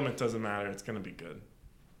album, it doesn't matter. It's gonna be good,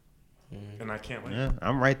 and I can't wait. Yeah,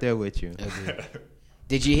 I'm right there with you.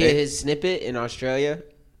 Did you hear his snippet in Australia?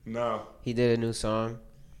 No. He did a new song.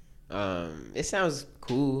 It sounds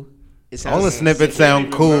cool. All the snippets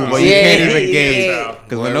sound cool, but you can't even gauge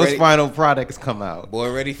because when those final products come out, boy,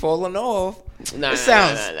 already falling off. It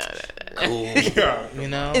sounds cool. You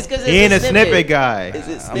know, it's because he ain't a snippet guy.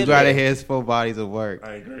 I'm glad to hear his full bodies of work.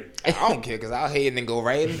 I agree. I don't care because I'll hate it and then go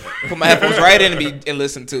right in, put my headphones right in and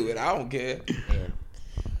listen to it. I don't care.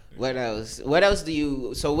 What else? What else do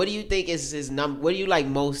you? So what do you think is his What do you like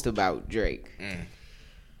most about Drake?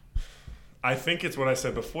 I think it's what I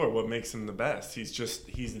said before. What makes him the best? He's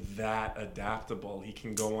that adaptable. He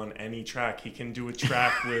can go on any track. He can do a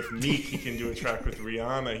track with Meek. He can do a track with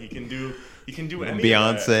Rihanna. He can do any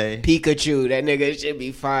Beyonce, Pikachu. That nigga should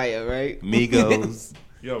be fire, right? Migos.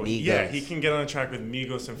 Yo, Migos. Yeah, he can get on a track with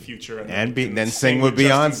Migos and Future, and then sing with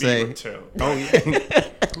Beyonce. Too. Oh yeah.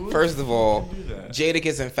 First of all,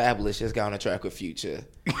 Jadakiss and Fabulous just got on a track with Future.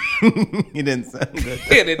 He didn't sound good.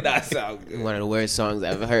 It did not sound good. One of the worst songs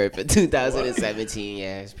I've ever heard for 2017.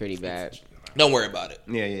 Yeah, it's pretty bad. Don't worry about it.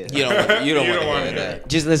 Yeah. You don't want to hear that.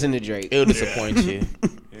 Just listen to Drake. It'll disappoint you.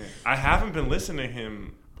 I haven't been listening to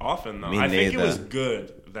him often though. I think it was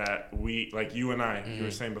good that we, like you and I, you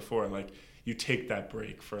were saying before, like you take that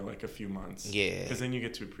break for like a few months. Yeah. Because then you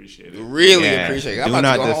get to appreciate it. Really appreciate it. Do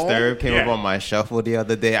Not Disturb came up on my shuffle the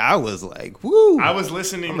other day. I was like, woo. I was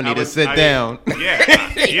listening. I'm going to need to sit down.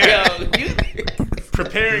 Yeah.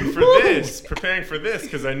 Preparing for this,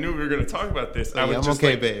 because I knew we were going to talk about this. I'm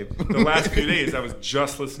okay, babe. The last few days, I was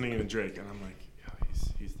just listening to Drake, and I'm like, yo,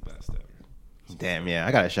 he's the best ever. Damn, yeah.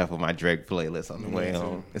 I got to shuffle my Drake playlist on the way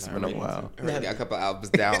home. It's been a while. I got a couple albums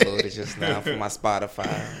downloaded just now for my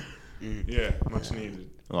Spotify. Yeah, much needed.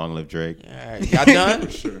 Long live Drake. All right, y'all done?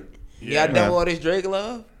 For sure. Y'all done with all this Drake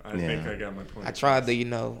love? I think I got my point. I tried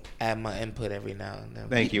to, add my input every now and then.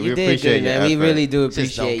 Thank you. You We did appreciate good, your man. We effort. really do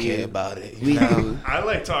Just don't appreciate care you. about it. We do. I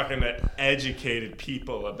like talking to educated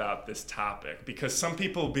people about this topic because some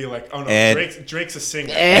people will be like, "Oh no, Ed. Drake's a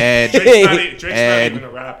singer. Ed. Drake's not Ed. even a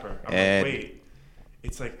rapper." I'm Ed. like, wait.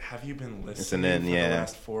 It's like, have you been listening Listening, for yeah. the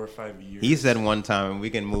last 4 or 5 years? He said one time, and we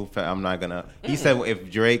can move. I'm not gonna. He said if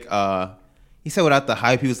Drake, he said without the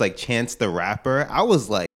hype, he was like Chance the Rapper. I was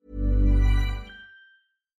like,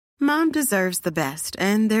 Mom deserves the best,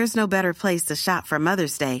 and there's no better place to shop for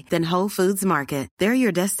Mother's Day than Whole Foods Market. They're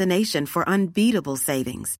your destination for unbeatable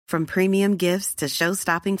savings, from premium gifts to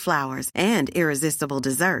show-stopping flowers and irresistible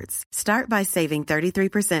desserts. Start by saving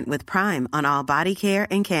 33% with Prime on all body care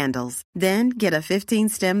and candles. Then get a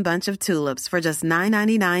 15-stem bunch of tulips for just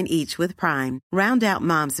 $9.99 each with Prime. Round out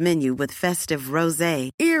Mom's menu with festive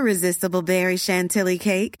rosé, irresistible berry chantilly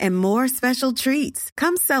cake, and more special treats.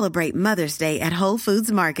 Come celebrate Mother's Day at Whole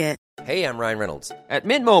Foods Market. Hey, I'm Ryan Reynolds. At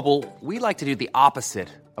Mint Mobile, we like to do the opposite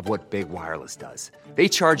of what Big Wireless does. They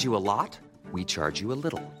charge you a lot, we charge you a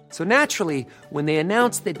little. So naturally, when they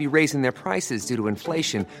announced they'd be raising their prices due to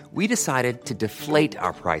inflation, we decided to deflate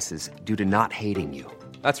our prices due to not hating you.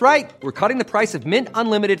 That's right. We're cutting the price of Mint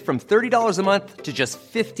Unlimited from $30 a month to just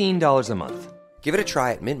 $15 a month. Give it a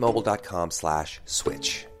try at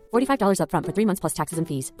mintmobile.com/switch. $45 up front for 3 months plus taxes and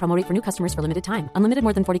fees. Promo rate for new customers for limited time. Unlimited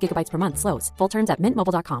more than 40 gigabytes per month. Slows full terms at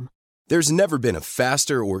mintmobile.com. There's never been a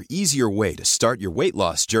faster or easier way to start your weight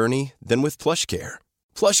loss journey than with PlushCare.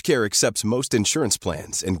 PlushCare accepts most insurance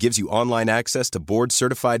plans and gives you online access to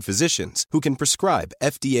board-certified physicians who can prescribe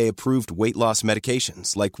FDA-approved weight loss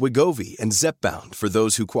medications like Wegovy and Zepbound for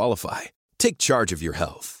those who qualify. Take charge of your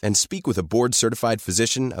health and speak with a board-certified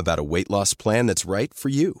physician about a weight loss plan that's right for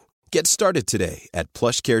you. Get started today at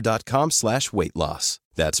plushcare.com/weight loss.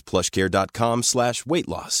 That's plushcare.com/weight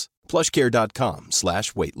loss.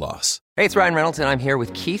 plushcare.com/weight loss. Hey, it's Ryan Reynolds, and I'm here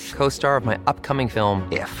with Keith, co-star of my upcoming film,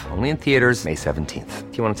 If, only in theaters May 17th.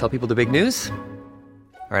 Do you want to tell people the big news?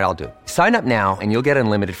 All right, I'll do it. Sign up now and you'll get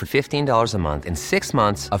unlimited for $15 a month and 6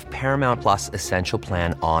 months of Paramount Plus Essential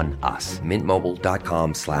Plan on us.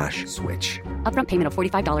 Mintmobile.com/switch. Upfront payment of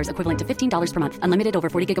 $45 equivalent to $15 per month. Unlimited over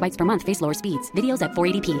 40 gigabytes per month. Face lower speeds. Videos at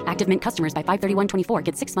 480p. Active Mint customers by 531.24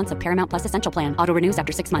 get 6 months of Paramount Plus Essential Plan. Auto renews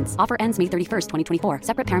after 6 months. Offer ends May 31st, 2024.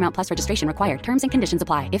 Separate Paramount Plus registration required. Terms and conditions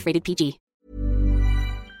apply if rated PG.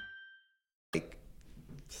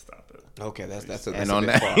 Okay, that's a And big on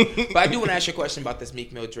that- part. But I do want to ask you a question about this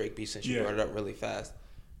Meek Mill Drake beef since you brought it up really fast.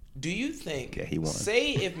 Do you think? Yeah, he won.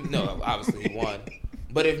 Say if obviously he won,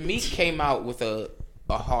 but if Meek came out with a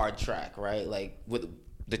hard track, right? Like with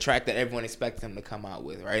the track that everyone expected him to come out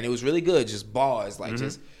with, right? And it was really good, just bars, like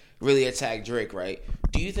just really attack Drake, right?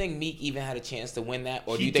 Do you think Meek even had a chance to win that,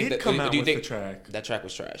 or do you think that the track? That track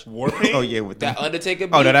was trash? Warpaint? oh yeah, with That the, Undertaker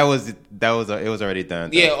beat? Oh no, it was already done.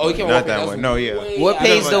 Yeah, he came not Warpaint. that one. No, yeah.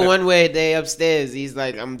 Warpaint's the one where they upstairs. He's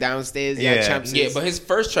like, I'm downstairs. Yeah. Yeah, but his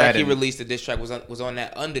first track That he didn't- released, the diss track, was on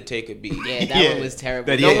that Undertaker beat. Yeah, that one was terrible.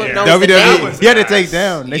 That, No yeah, one knows the WWE. name. He had to take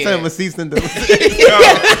down. They said Yeah. him a cease and desist.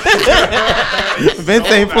 Vince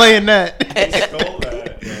ain't playing that. Stole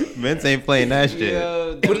that. Vince ain't playing that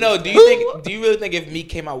shit. But no, do you really think if Meek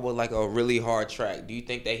came out with like a really hard track, do you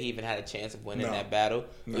think that he even had a chance of winning that battle?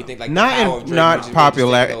 Or you think like the power of Drake would just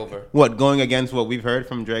popular. take over? What, going against what we've heard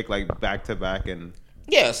from Drake like back to back and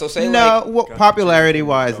Yeah, so say popularity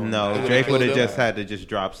wise, no. It Drake would have just had to just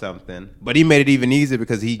drop something. But he made it even easier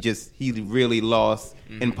because he really lost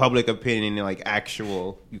in public opinion in like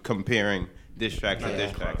actual comparing diss tracks and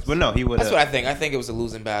diss tracks. But no, he would have. That's what I think. I think it was a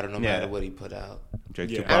losing battle no matter what he put out. Drake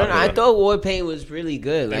Yeah. too I don't know. I popular. thought Warpaint was really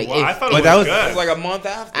good. Like, Well, I thought But it that was was- It good. was like a month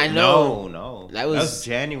after. I know. No. That That was- was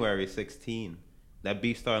January 16. That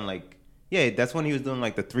beef starting like, yeah, that's when he was doing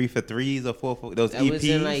like the 3 for 3s or 4 for those that EPs. was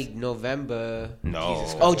in like November. No.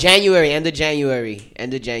 Oh, January. End of January.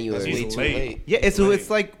 That's way too late. late. Yeah, it's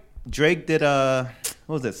like Drake did what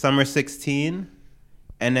was it, Summer 16,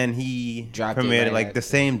 and then he Dropped it premiered right like after. the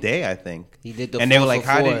same day, I think. He did the and they were 4 like, for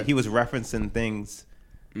how 4. did he was referencing things?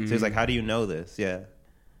 So he was like, how do you know this? Yeah.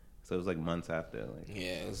 So it was like months after. Like,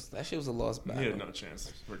 Yeah, that shit was a lost battle. He had no chance.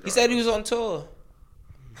 He said he was on tour.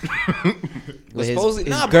 With his, supposedly-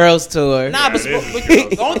 his nah, but- girls tour. Nah, Yeah, but, it is. but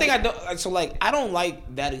the only thing I don't so like I don't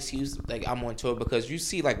like that excuse like I'm on tour because you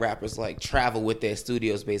see like rappers like travel with their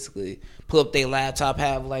studios basically pull up their laptop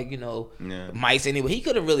have like mics anyway. He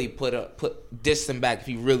could have really dissed them back if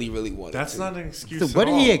he really wanted. That's to. not an excuse. so at what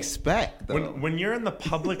did he all. expect though? When you're in the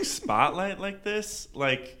public spotlight like this,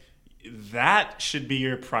 like that should be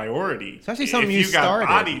your priority. Especially something if you you got started.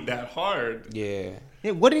 bodied that hard. Yeah.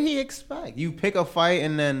 Yeah, what did he expect? You pick a fight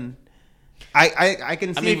and then I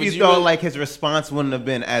can see mean, if would you you thought really- like his response wouldn't have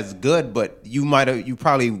been as good, but you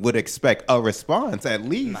probably would expect a response at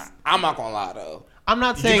least. Nah, I'm not gonna lie though. I'm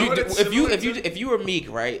not saying know what it's If similar if you were Meek,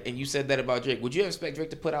 right, and you said that about Drake, would you expect Drake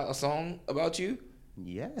to put out a song about you?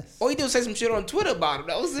 yes. All he did was say some shit on Twitter about him.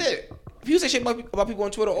 That was it. If you say shit about people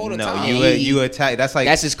on Twitter all the No, time, you attack. That's like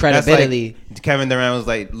That's his credibility. like Kevin Durant was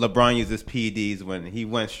like LeBron uses PEDs when he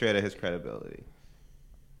went straight at his credibility.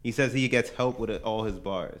 He says he gets help with all his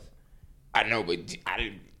bars. I know, but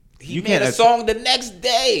he You made can't a attack- song the next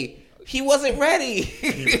day. He wasn't ready.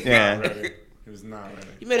 He was Yeah. not ready. He was not ready.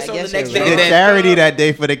 He made a I song the guess next you're day. He right. did and then charity that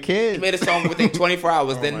day for the He kids. made a song within 24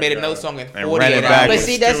 hours, then my made another God. song in And 48 ran it back. hours. But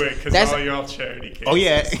see, that's because all y'all charity cases. Oh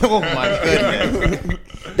yeah. Oh my goodness.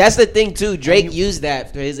 That's the thing too. Drake used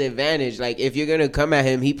that for his advantage. Like if you're gonna come at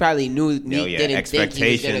him, he probably knew Meek didn't think he was gonna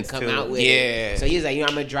expectations, come too. out with Yeah. it. So he's like, I'm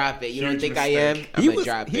gonna drop it. You don't Huge think I am? mistake. I'm gonna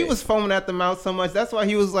drop it. He was foaming at the mouth so much. That's why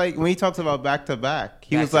he was like when he talks about back to back.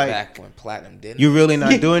 He Back was to like, back when platinum didn't. "You really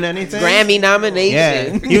not doing anything?" Grammy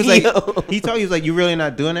nomination. Yeah. He was like, Yo. he was like, "You really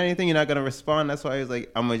not doing anything? You're not gonna respond." That's why he was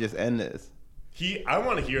like, "I'm gonna just end this." I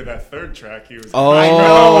want to hear that third track. He was. Oh. I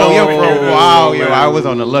know, yo, for a while, yo, man. I was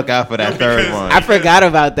on the lookout for that No, third because one. I forgot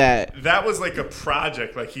about that. That was like a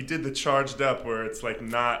project. Like he did the Charged Up, where it's like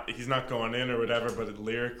he's not going in or whatever, but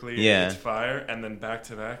lyrically, Yeah. it's fire. And then back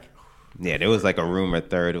to back. Yeah, there was like a rumored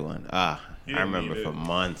third one. I You didn't remember need for it.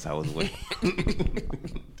 months I was waiting.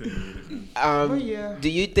 Didn't need it. yeah. Do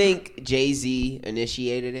you think Jay-Z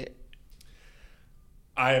initiated it?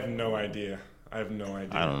 I have no idea. I don't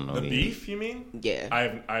know The either. beef, you mean? Yeah.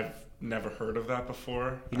 I've never heard of that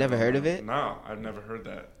before. You never heard of it? No, I've never heard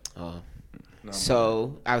that. Oh. No.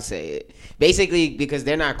 So I'll say it basically because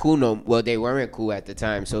they're not cool no. Well, they weren't cool at the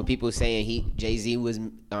time. So people saying Jay-Z was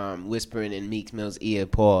whispering in Meek Mill's ear,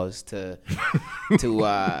 pause to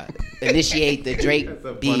initiate the Drake That's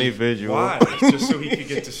a beef. funny visual. Why? Just so he could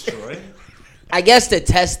get destroyed? I guess to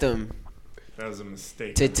test him, That was a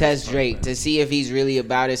mistake. to test Drake, to see if he's really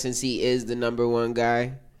about it since he is the number one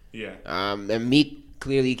guy. Yeah. And Meek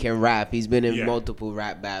clearly can rap. He's been in Yeah. multiple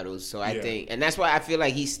rap battles. So I Yeah. think, and that's why I feel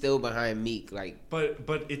like he's still behind Meek. Like,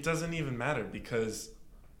 But it doesn't even matter because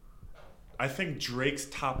I think Drake's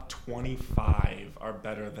top 25 are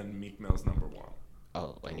better than Meek Mill's number one.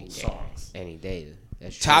 oh, any day. Songs. Any day.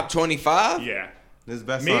 That's true. Top 25? Yeah. His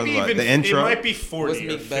best song Maybe was even the intro. It might be 40 What's or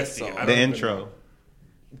Meek's 50. best song? I don't The even intro, know.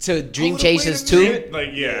 To Dream Hold up, wait a Chasers minute. 2? Like,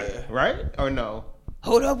 yeah. right or no?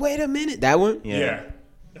 Hold up, wait a minute. That one? Yeah.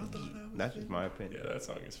 That's just my opinion. Yeah, that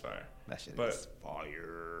song is fire. That shit But- is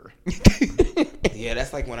fire. Yeah,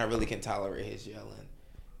 that's like when I really can tolerate his yelling.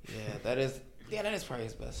 That is probably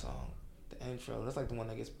his best song. The intro. That's like the one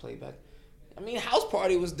that gets played back. I mean, House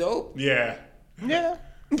Party was dope. Yeah. Yeah.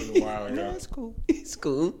 It was a while ago. That's cool. It's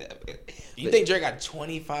cool. You think Drake got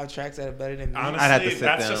 25 tracks that are better than me? Honestly, I'd have to sit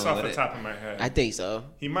that's down just and off let the it- top of my head. I think so.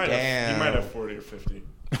 He might Damn. have 40 or 50.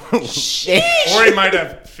 Shit. Or he might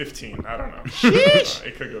have 15. I don't know.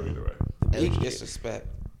 It could go either way. You disrespect.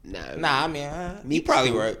 Nah, I mean, he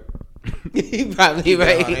probably right. he probably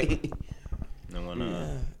right. Alright. No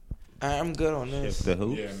one. I'm good on this. The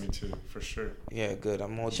who? Yeah, me too, for sure. Yeah, good.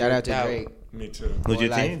 I'm more Shout out to Draked Drake. Me too. Who's your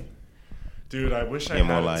More life. team? Dude, I wish I Yeah,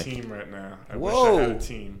 more had a life. team right now. I Whoa. wish I had a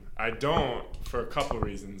team. I don't for a couple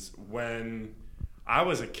reasons. When I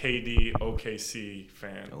was a KD OKC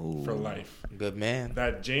fan for life. Good man.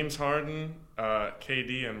 That James Harden,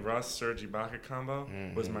 KD, and Russ Serge Ibaka combo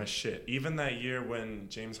was my shit. Even that year when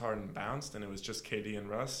James Harden bounced and it was just KD and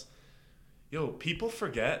Russ. Yo, people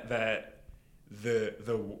forget that the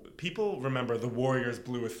people remember the Warriors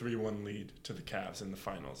blew a 3-1 lead to the Cavs in the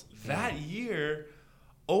finals. That year,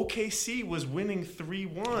 OKC was winning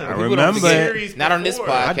 3-1. I remember it. Not on this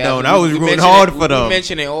before. podcast. I don't. I was We rooting mention hard it- for them. We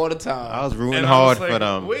mention it all the time. I was rooting And hard I was for like,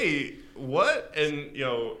 them. Wait, what? And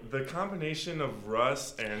the combination of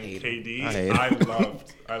Russ and KD, I hate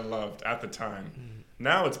I loved at the time.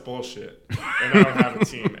 Now it's bullshit, and I don't have a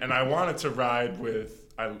team. And I wanted to ride with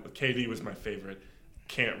KD was my favorite.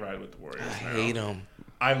 Can't ride with the Warriors. I now. hate him.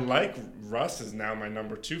 I like Russ is now my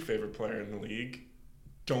number 2 favorite player in the league.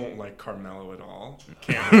 Don't like Carmelo at all.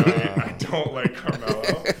 Can't ride. I don't like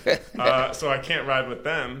Carmelo. So I can't ride with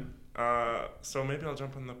them. So maybe I'll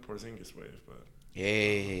jump on the Porzingis wave. But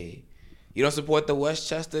Hey, you don't support the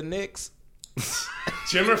Westchester Knicks?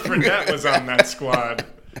 Jimmer Fredette was on that squad.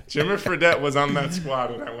 Jimmer Fredette was on that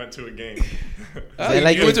squad when I went to a game. Oh,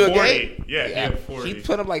 you went to a game? Yeah, he had 40. He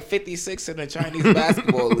put up like 56 in the Chinese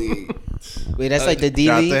basketball league. Wait, that's like the D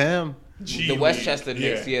Shout out League? to him. G The League. Westchester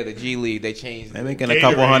Knicks, yeah, the G League. They changed They it. making a Gatorade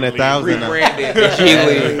couple League. 100,000. Rebranded the G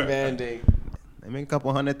League. Banding. They make a couple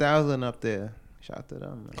 100,000 up there. Shout out to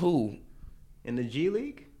them, man. Who? In the G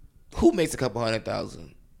League? Who makes a couple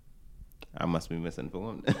 $100,000? I must be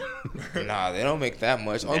misinformed. Nah, they don't make that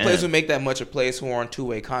much. Only Man. players who make that much are players who are on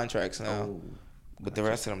two-way contracts now. But the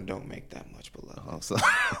rest of them don't make that much below. Oh, so,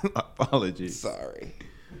 apologies. Sorry.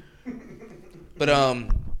 But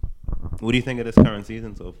what do you think of this current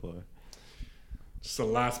season so far? Just a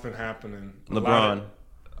lot's been happening. LeBron.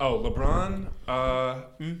 LeBron.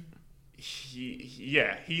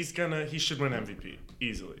 He should win MVP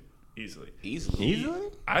easily.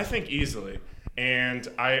 I think easily. And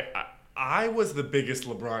I was the biggest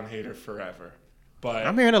LeBron hater forever. But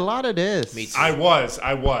I'm hearing a lot of this. Me too. I was.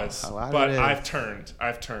 But it is. I've turned.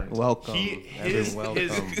 Welcome. His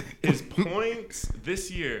points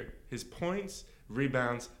this year, his points,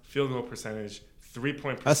 rebounds, field goal percentage,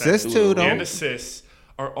 3-point percentage, Assists too, though. and assists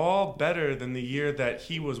are all better than the year that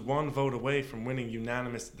he was one vote away from winning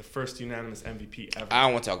the first unanimous MVP ever. I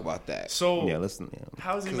don't want to talk about that. So Yeah, listen. Yeah.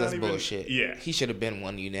 how is he Because not that's even? bullshit. Yeah, He should have been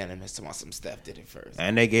one unanimous to some Steph did it first.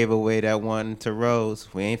 And they gave away that one to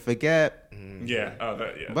Rose. We ain't forget. yeah. Oh,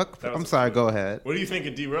 that, yeah. But That was I'm a sorry. fool. Go ahead. What do you think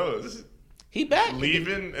of D Rose? He back.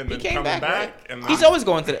 Leaving and He then came coming back, right? and He's always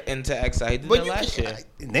going into exile. He did that last year.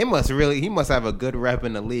 They must he must have a good rep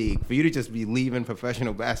in the league for you to just be leaving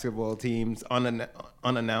professional basketball teams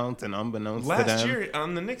unannounced and unbeknownst to them. Last year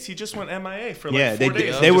on the Knicks, he just went MIA for like Yeah, 4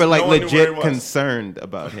 days. they were Just like no one knew where he legit was. concerned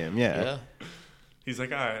about him. Yeah. Yeah. He's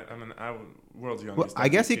like, world's youngest. Well, I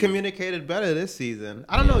guess he MVP. communicated better this season.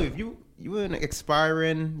 I don't know if you were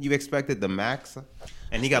expiring, you expected the max,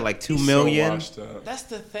 and he got like $2 He's million. So washed up. That's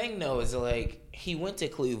the thing, though, is like he went to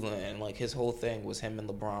Cleveland and like his whole thing was him and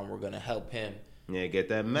LeBron were gonna help him Yeah, get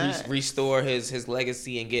that max. restore his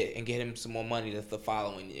legacy and get him some more money the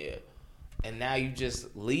following year. And now you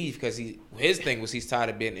just leave because his thing was he's tired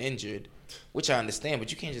of being injured, which I understand, but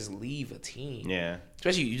you can't just leave a team. Yeah.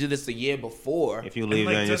 Especially you did this the year before. If you And, leave,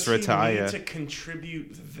 like, then just does retire. he need to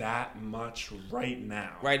contribute that much right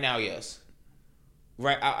now? Right now, yes.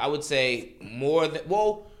 Right, I would say more than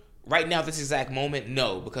right now, this exact moment,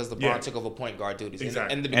 no, because LeBron Yeah. took over point guard duties.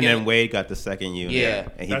 Exactly. In the And beginning, then Wade got the second unit. Yeah.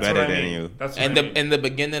 And he That's better what I than mean. you. That's what and I mean. in the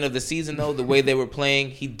beginning of the season, though, the way they were playing,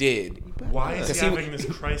 he did. Why is he Because he having this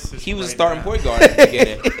crisis? He was right starting now? point guard at the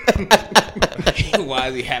beginning. Why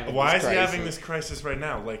is he having? Why this is he crisis? having this crisis right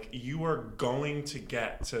now? Like, you are going to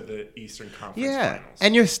get to the Eastern Conference Yeah, Finals.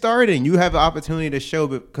 and you're starting. You have the opportunity to show,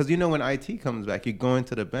 because you know when IT comes back, you're going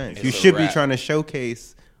to the bench. It's you a should be wrap. trying to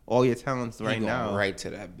showcase all your talents He right going now. right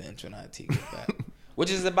to that bench when IT get back.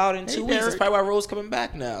 Which is about in 2 weeks. Derek. That's probably why Rose coming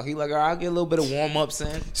back now. He like, all right, I'll get a little bit of warm ups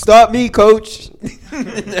in. Stop me, coach.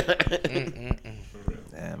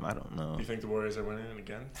 Damn, I don't know. Do you think the Warriors are winning it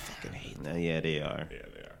again? Fucking hate No, yeah, they are. Yeah,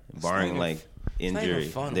 they are. Barring like It's not even injury,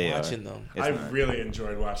 fun they watching are. them. It's I not. really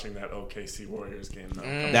enjoyed watching that OKC Warriors game, though.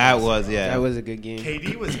 That was That was a good game.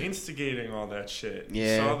 KD was instigating all that shit. You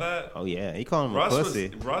Yeah. saw that? Oh yeah, he called him Russ a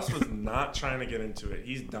pussy. was not trying to get into it.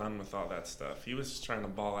 He's done with all that stuff. He was just trying to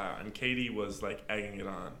ball out, and KD was like egging it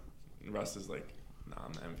on. And Russ is like, "Nah,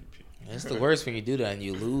 I'm the MVP." It's the worst when you do that and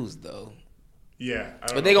you lose, though. Yeah, I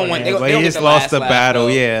don't But they know. gonna win. They But don't he get just the lost last the laugh, battle.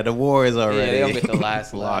 though. Yeah, the war is already Yeah, they don't get the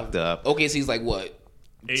last locked laugh. up. OKC's like what?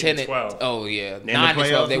 8 10 and 12. Oh yeah, They in the 9 and 12.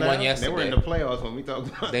 playoffs They now? won yesterday. They were in the playoffs when we talked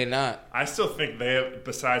about. They not. I still think they have,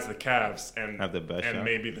 besides the Cavs and Have the best and shot.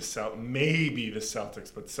 maybe the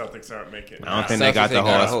Celtics, but the Celtics aren't making it. I don't think Celtics they got the ain't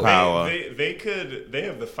got a hope. horsepower. They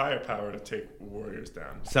have the firepower to take Warriors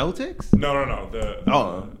down. Celtics?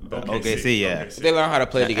 No. The OKC, yeah. They learn how to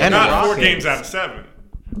play together. And the Not 4 Rockets. games out of 7.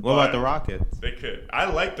 What about the Rockets? They could. I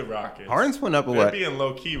like the Rockets. Harden's putting up a They're what? being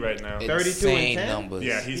low key right now. 32 and Insane 10? numbers.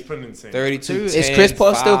 Yeah, he's putting insane. 32. Is 10, Chris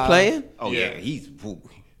Paul still 5. playing? Oh Yeah. yeah, he's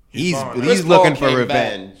balling. Chris looking Paul for came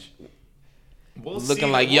back. revenge.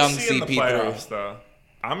 Looking like young see in the CP3. playoffs, though.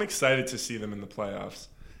 I'm excited to see them in the playoffs.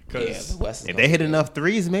 Yeah, Because the West. is If gonna they hit be enough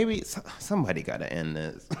threes, maybe somebody got to end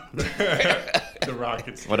this. the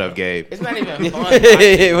Rockets. What up, Gabe? It's not even fun.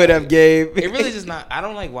 What up, Gabe? It really just not. I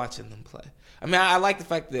don't like watching them play. I mean, I like the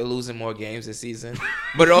fact that they're losing more games this season,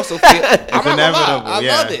 but it also feels it's inevitable, I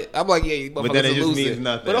yeah. love it. I'm like, yeah, you But motherfuckers then it are just losing. means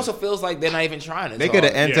nothing. But it also feels like they're not even trying. They could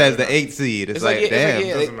have entered Yeah, as the they're 8th seed. It's, It's like, damn.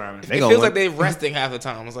 yeah, doesn't matter. They it gonna feels like win. they're resting half the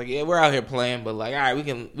time. It's like, yeah, we're out here playing, but like, all right, we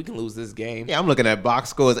can lose this game. Yeah, I'm looking at box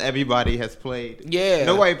scores. Everybody has played. Yeah.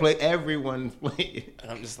 Nobody played. Everyone's played.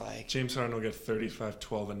 And I'm just like, James Harden will get 35,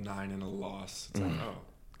 12, and 9 in a loss. It's like, oh,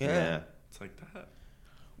 yeah. it's like that.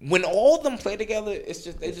 When all of them play together, it's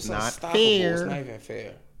just they're just not unstoppable. fair. It's not even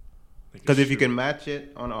fair. Because if you can match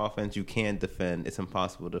it on offense, you can't defend. It's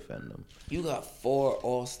impossible to defend them. You got 4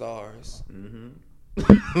 All-Stars.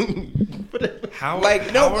 How?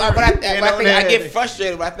 Like no, how but I know, get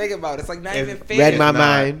frustrated when I think about it. It's like not even fair. Read my not.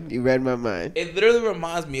 mind. You read my mind. It literally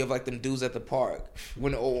reminds me of like them dudes at the park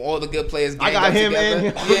when all the good players gang I got up him together. in.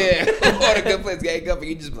 Yeah, all the good players gang up, and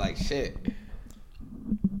you just be like, shit.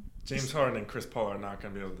 James Harden and Chris Paul are not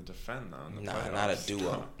going to be able to defend though. In the playoffs. Not a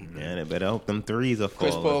duo. Man, they better hope them threes are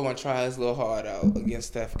Chris falling. Paul gonna try his little hard out against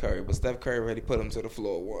Steph Curry, but Steph Curry already put him to the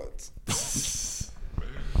floor once.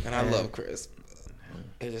 And I love Chris.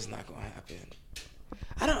 It's just not gonna happen.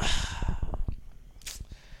 I don't.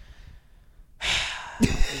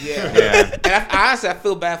 Yeah. And honestly, I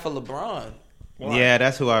feel bad for LeBron. Why? Yeah,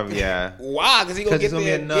 that's who I. Yeah. Why? Because he gonna 'Cause get it's gonna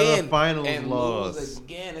there be another again finals and loss. lose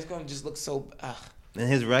again. It's gonna just look so. And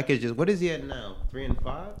his record just. What is he at now?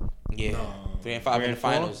 3-5. Yeah, No. 3-5 in 3 the and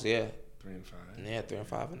 4? finals. Yeah, 3-5. yeah,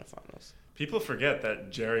 3-5 in the finals. People forget that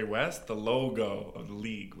Jerry West, the logo of the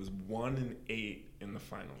league, was 1-8 in in the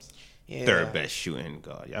finals. Yeah. Third best shooting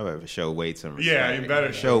guard. Y'all better show Wade some respect. Yeah, you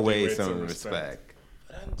better show show Wade Wade some some respect.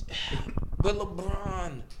 But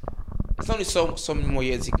LeBron, there's only so many more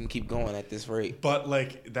years he can keep going at this rate. But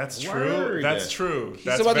like that's true. Word. That's true. He's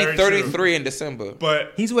That's about to be very 33 true. in December.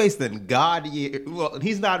 But He's wasting God year. Well,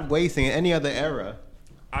 he's not wasting any other era.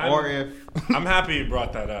 I'm happy you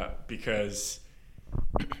brought that up because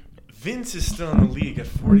Vince is still in the league at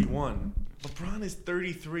 41. LeBron is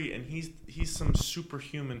 33, and he's some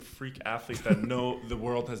superhuman freak athlete that the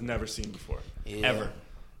world has never seen before, ever.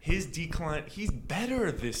 His decline, he's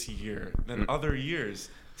better this year than other years,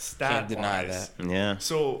 Can't deny stat-wise. that. Yeah.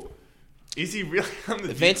 So, is he really on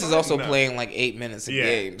the Vince is decline? also No. playing like 8 minutes a Yeah.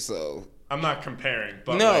 game, so I'm not comparing,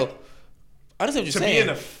 but no. like, I understand what you're to saying. be an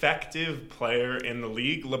effective player in the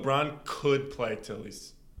league, LeBron could play till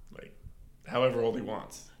he's like however old he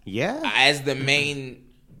wants. Yeah. As the main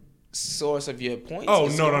source of your points. Oh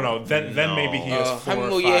this no, year. no, no! Then maybe he is 4 how many or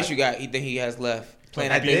more 5. years you think he has left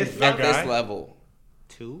playing at this this level?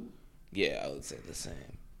 2. Yeah, I would say the same.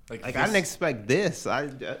 Like this- I didn't expect this.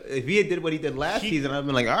 If he did what he did last season, I'd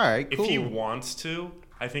been like, all right, cool. If he wants to,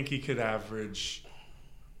 I think he could average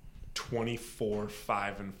 24,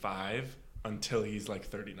 5, and 5 until he's like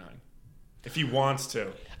 39. If he wants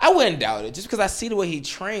to. I wouldn't doubt it. Just because I see the way he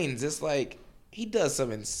trains, it's like he does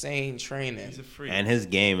some insane training. He's a freak. And his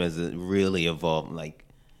game has really evolved. Like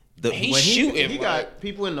He's when shooting, He like- got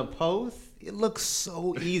people in the post. It looks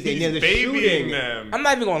so easy. He's and they're babying shooting. them. I'm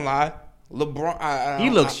not even gonna lie. LeBron, He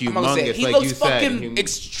looks I'm not gonna say it. humongous, He like looks you said. fucking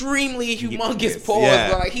extremely humongous. Yes, Pause.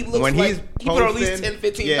 yeah. Like he looks When like he's he put on at least posting, 10,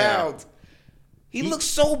 15 yeah. pounds. He looks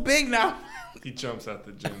so big now. He jumps at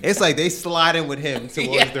the gym. It's like they sliding with him towards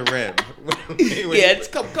Yeah. the rim. Yeah,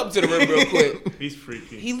 just come to the rim real quick. He's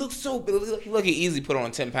freaky. He looks so big. Look, he easily put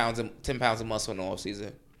on 10 pounds of muscle in the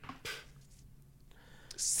offseason.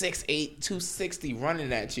 6'8", 260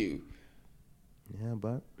 running at you. Yeah,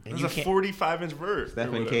 but It was a 45-inch vert.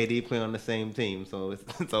 Steph and KD play on the same team, so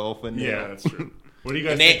it's all for now. Yeah, that's true. What do you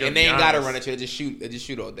guys And they, think of and they ain't got to Giannis? run at you. They just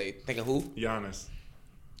shoot all day. Think of who? Giannis.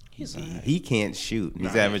 He's alright. He can't shoot.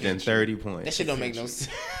 He's he averaging can't shoot. 30 points. That shit don't make no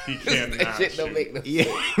sense. He can't That not shit don't shoot. make no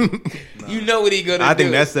sense. Yeah. You know what he gonna do. I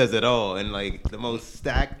think that says it all. And like the most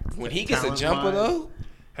stacked. When he gets a talent-wise. jumper though.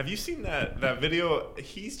 Have you seen that video?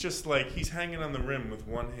 He's just like, he's hanging on the rim with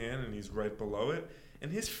one hand and he's right below it.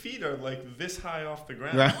 And his feet are like this high off the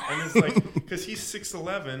ground. Right. And it's like, because he's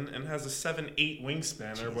 6'11" and has a 7'8"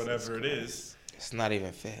 wingspan or whatever it is. It's not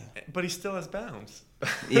even fair. But he still has bounds.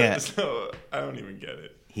 Yeah. So I don't even get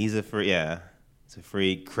it. He's a free. Yeah, it's a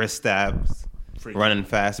free. Chris Stabs Freak. running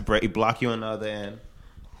fast. He block you on the other end.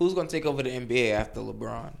 Who's gonna take over the NBA after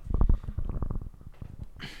LeBron?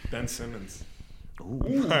 Ben Simmons.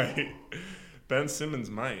 Might. Ben Simmons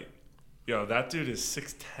might. Yo, that dude is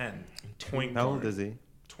 6'10". Point How old guard. is he?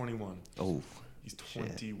 21. Oh, He's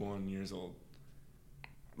 21 years old.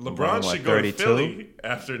 LeBron, LeBron what, should go 32? to Philly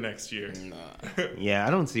after next year. yeah. I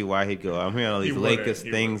don't see why he'd go. I'm hearing all these He wouldn't. Lakers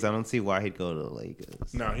He things. I don't see why he'd go to the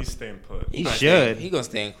Lakers. No, he's staying put. He should. He gonna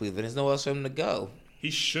stay in Cleveland. There's nowhere else for him to go. He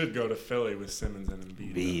should go to Philly with Simmons and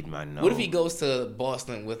Embiid. Embiid, my no. What if he goes to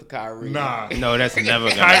Boston with Kyrie? Nah. No, that's never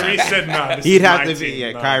gonna. Kyrie happen. said nah. This He'd is have my to be. team.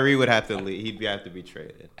 Yeah, Nah. Kyrie would have to leave. He'd have to be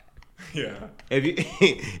traded. Yeah. If you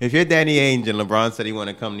if you're Danny Ainge and LeBron said he want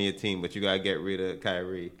to come to your team, but you gotta get rid of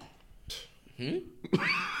Kyrie. They'd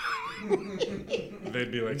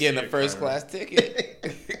be like Getting "See a ya, first Kyrie." class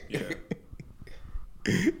ticket. Yeah.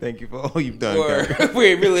 Thank you for all you've done, Or Kyrie.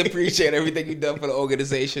 we really appreciate everything you've done for the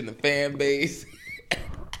organization, the fan base.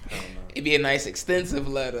 It'd be a nice extensive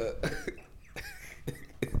letter.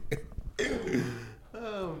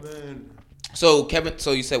 Oh man. So Kevin,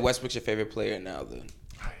 so you said Westbrook's your favorite player now then?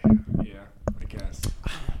 Yeah, I guess.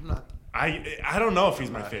 I don't know if he's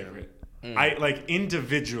my favorite. I like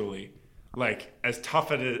individually, like as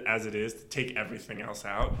tough as it is to take everything else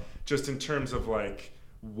out, just in terms of like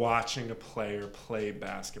watching a player play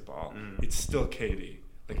basketball, it's still KD.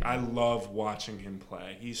 Like, I love watching him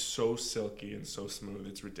play. He's so silky and so smooth.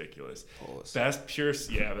 It's ridiculous. Pause. Best pure...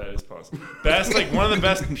 Yeah, that is pause. Best, like, one of the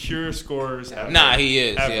best pure scorers ever. Nah, he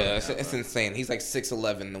is. Ever. Yeah, it's insane. He's like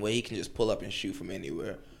 6'11", the way he can just pull up and shoot from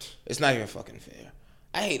anywhere. It's not even fucking fair.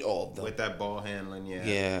 I hate all of them. With that ball handling, yeah.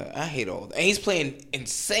 Yeah, I hate all of them. And he's playing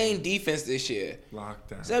insane defense this year.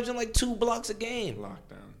 Lockdown. He's averaging like 2 blocks a game.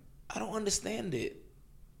 Lockdown. I don't understand it.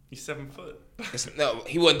 He's 7 foot. No,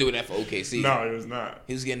 he wasn't doing that for OKC. No, he was not.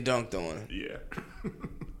 He was getting dunked on. Yeah.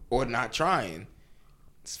 Or not trying.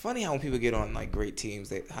 It's funny how when people get on like great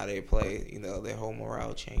teams, how they play, you know, their whole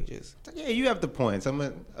morale changes. Yeah, you have the points.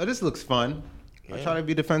 This looks fun. Yeah. I'm trying to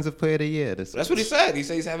be defensive player of the year. That's what he said. He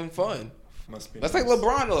said he's having fun. Must be. That's nice. like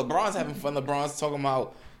LeBron. LeBron's having fun. LeBron's talking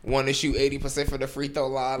about wanting to shoot 80% for the free throw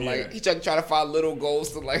line. Yeah. Like, he trying to find little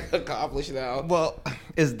goals to like accomplish now. Well,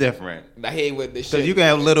 it's different. I hate with this shit. Because you can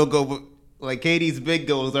have little goal, but like KD's big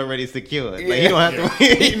goal is already secured. Yeah. Like, you don't have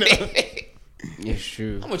to, you know. It's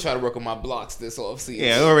true. I'm gonna try to work on my blocks this offseason.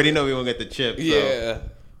 Yeah, I already know we won't get the chip. So. Yeah.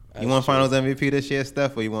 You want Finals MVP this year,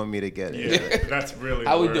 Steph, or you want me to get it? Yeah, that's really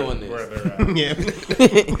How we where, doing this? where they're at. Yeah.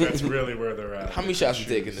 That's really where they're at. How many shots you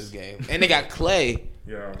taking this game? And they got Clay.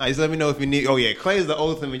 Yeah. All right, just let me know if you need. Oh yeah, Clay's the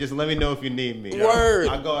ultimate. Just let me know if you need me. Word.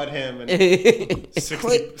 I'll guard him. And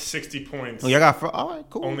 60 points. Oh, y'all got. All right,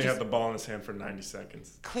 cool. Only had the ball in his hand for 90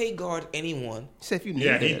 seconds. Clay guard anyone. Say if you need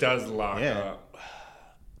Yeah, it. he does lock up.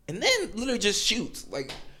 And then literally just shoots.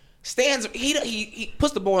 Like, stands. He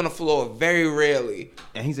puts the ball on the floor very rarely.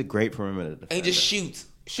 And he's a great perimeter defender. And he just shoots.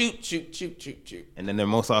 Shoot. And then their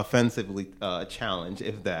most offensively challenge,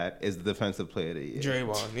 if that, is the defensive player of the year.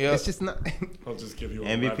 Draymond, yeah. It's just not. He'll just give you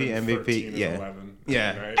MVP, 13 yeah. and 11.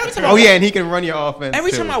 Yeah. Right? Oh, yeah, and he can run your offense.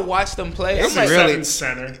 Every too. time I watch them play, It's I'm like, really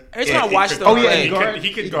center. Every time I watch them play,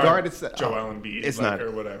 he could guard Joel Embiid. It's like, not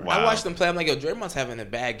or whatever. I watch them play. I'm like, yo, Draymond's having a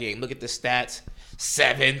bad game. Look at the stats: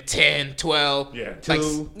 7, 10, 12. Yeah, like,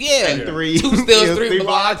 2 yeah, and 3. 2 steals, Yeah, 3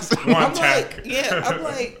 blocks. One I'm tech. like, yeah, I'm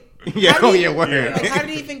like, Yeah, how did word. like, how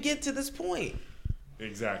did he even get to this point?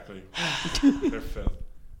 Exactly. They're filth.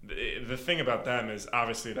 The thing about them is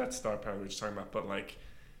obviously that star power we were just talking about, but like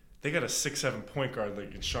they got a 6'7" point guard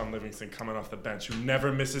like Sean Livingston coming off the bench who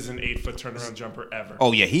never misses an 8-foot turnaround jumper ever.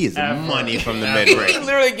 Oh, yeah, he is Ever. money from the He mid-range.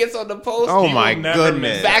 literally gets on the post. Oh, He my will never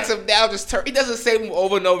goodness. miss Backs him down, just turn. He does the same move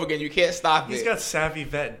over and over again. You can't stop He's it. got savvy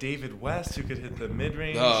vet David West who could hit the mid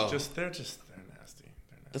range. Oh. They're nasty.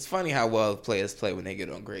 It's funny how well players play when they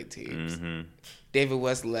get on great teams. Mm-hmm. David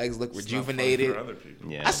West's legs look It's not fun rejuvenated. for other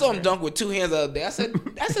people. Yeah. I saw him dunk with 2 hands the other day. I said,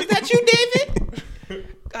 "That you,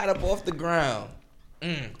 David?" Got up off the ground.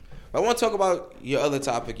 I want to talk about your other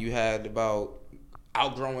topic you had about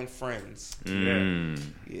outgrowing friends. Yeah.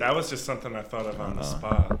 That was just something I thought of on the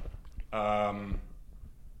spot.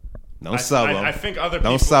 Don't sub him. I think other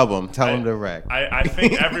people... Don't sub him. Tell him to wreck. I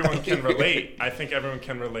think everyone can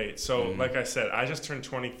relate. So, like I said, I just turned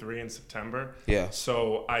 23 in September. Yeah.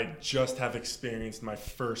 So, I just have experienced my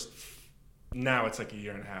first... Now it's like a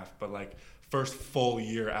year and a half, but like first full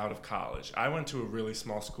year out of college. I went to a really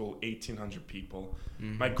small school, 1,800 people.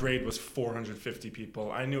 My grade was 450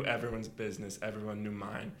 people. I knew everyone's business. Everyone knew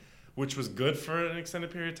mine, which was good for an extended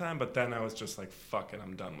period of time. But then I was just like, fuck it,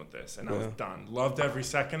 I'm done with this. And I was done. Loved every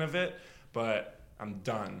second of it, but I'm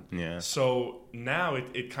done. Yeah. So now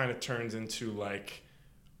it kind of turns into like,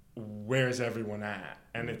 where's everyone at?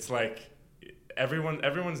 And it's like,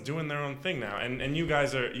 everyone's doing their own thing now, and you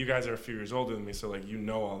guys are a few years older than me, so like you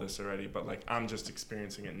know all this already, but like I'm just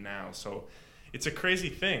experiencing it now. So it's a crazy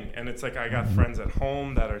thing, and it's like I got friends at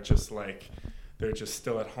home that are just like they're just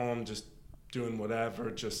still at home, just doing whatever,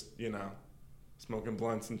 just smoking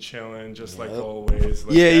blunts and chilling, just like always.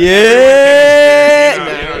 Like it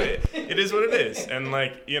is what it is, and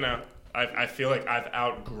like I feel like I've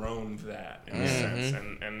outgrown that in a sense,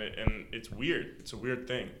 and it's weird. It's a weird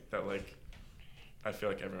thing that like. I feel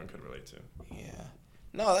like everyone could relate to. Yeah.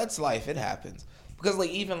 No, that's life. It happens. Because,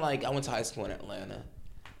 like, even, like, I went to high school in Atlanta.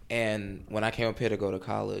 And when I came up here to go to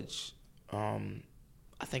college, I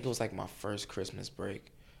think it was, like, my first Christmas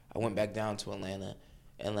break. I went back down to Atlanta.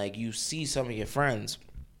 And, like, you see some of your friends,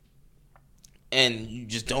 and you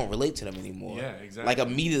just don't relate to them anymore. Yeah, exactly. Like,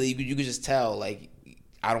 immediately, you could just tell, like,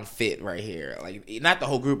 I don't fit right here. Like, not the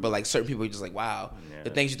whole group, but like certain people are just like, wow,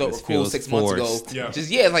 the things you thought were cool 6 months ago. Yeah.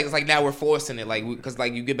 It's like now we're forcing it. Like, because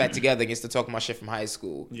like you get back together and get to talk about shit from high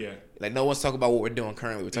school. Yeah. Like no one's talking about what we're doing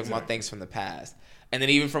currently. We're talking about things from the past. And then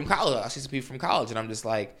even from college, I see some people from college, and I'm just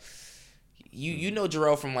like, you know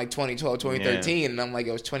Jarrell from like 2012, 2013, and I'm like,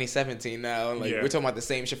 it was 2017 now. Like we're talking about the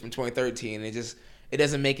same shit from 2013. It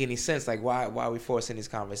doesn't make any sense. Like why are we forcing these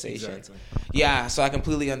conversations? Exactly. Yeah, so I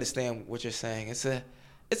completely understand what you're saying.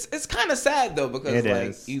 It's kind of sad though,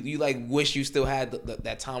 because you like wish you still had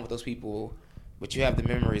that time with those people, but you have the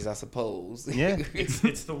memories, I suppose. Yeah,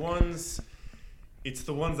 it's the ones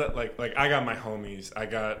that like I got my homies. I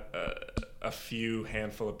got a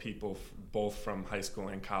handful of people, both from high school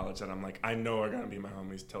and college, that I'm like, I know are gonna be my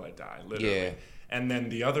homies till I die, literally. Yeah. And then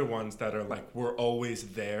the other ones that are like, we're always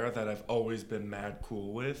there, that I've always been mad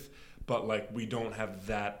cool with, but like we don't have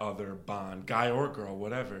that other bond, guy or girl,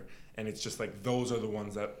 whatever. And it's just like those are the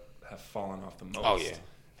ones that have fallen off the most. Oh yeah.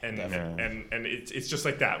 And it's just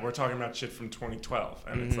like that. We're talking about shit from 2012,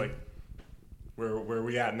 and it's like where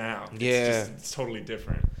we at now. It's totally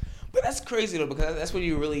different. But that's crazy though, because that's when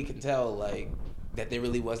you really can tell like that there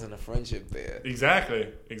really wasn't a friendship there. Exactly.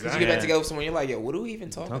 Because you get back together with someone, you're like, yo, what are we even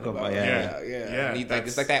talking about? Yeah.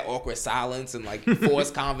 It's like that awkward silence and like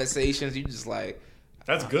forced conversations. You just like.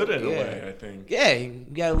 That's good in a way, I think. Yeah, you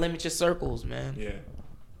gotta limit your circles, man. Yeah,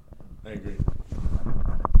 I agree.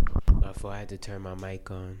 Before I had to turn my mic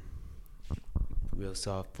on. Real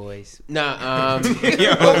soft voice. Like,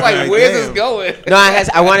 where's this going? No,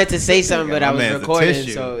 I wanted to say something, but I was recording,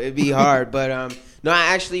 so it'd be hard. But no, I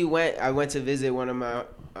actually went to visit one of my.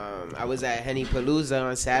 I was at Henny Palooza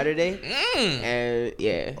on Saturday, and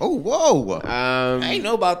yeah. Oh, whoa! I ain't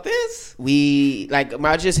know about this. I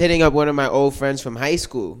was just hitting up one of my old friends from high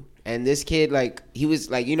school. And this kid, like, he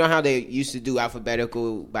was, like, you know how they used to do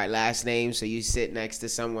alphabetical by last name, so you sit next to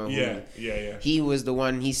someone who... Yeah. He was the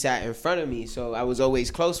one, he sat in front of me, so I was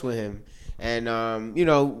always close with him. And,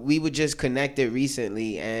 we would just connected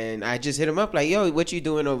recently, and I just hit him up, like, yo, what you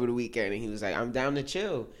doing over the weekend? And he was like, I'm down to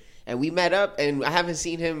chill. And we met up, and I haven't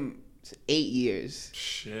seen him 8 years.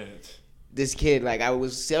 Shit. This kid, like, I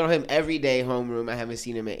was seeing him every day, homeroom. I haven't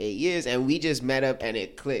seen him in 8 years, and we just met up, and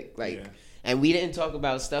it clicked, like... Yeah. And we didn't talk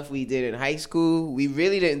about stuff we did in high school. We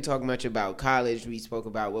really didn't talk much about college. We spoke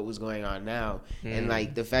about what was going on now. And,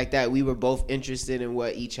 like, the fact that we were both interested in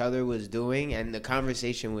what each other was doing, and the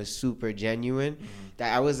conversation was super genuine,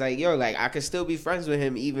 that I was like, yo, like, I could still be friends with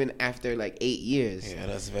him even after, like, 8 years. Yeah,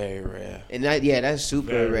 that's very rare. And that's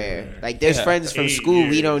super rare. Like, there's friends from school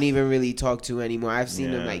we don't even really talk to anymore. I've seen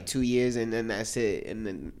them, like, 2 years, and then that's it. And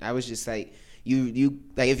then I was just like... You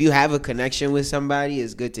like if you have a connection with somebody,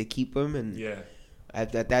 it's good to keep them, and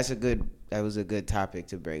that was a good topic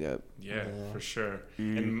to bring up. Yeah, for sure.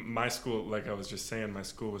 And my school, like I was just saying, my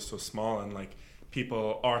school was so small, and like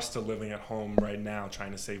people are still living at home right now,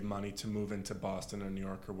 trying to save money to move into Boston or New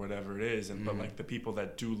York or whatever it is. And but like the people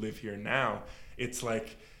that do live here now, it's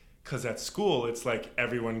like. Because at school, it's like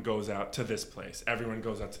everyone goes out to this place, everyone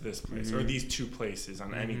goes out to this place, or these two places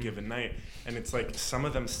on any given night. And it's like some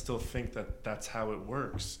of them still think that that's how it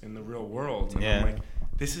works in the real world. And I'm like,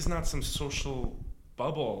 this is not some social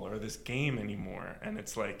bubble or this game anymore. And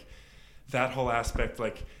it's like that whole aspect,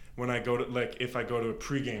 like when I go to, like if I go to a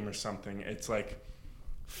pregame or something, it's like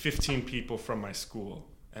 15 people from my school.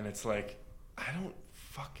 And it's like, I don't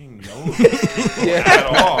fucking know these people at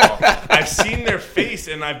all. I've seen their face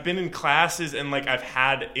and I've been in classes and like I've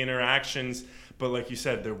had interactions, but like you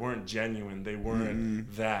said, they weren't genuine. They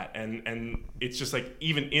weren't that. And it's just like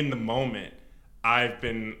even in the moment, I've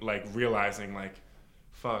been like realizing like,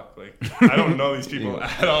 fuck, like I don't know these people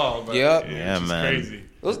at all. But it's just crazy.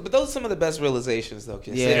 But those are some of the best realizations, though.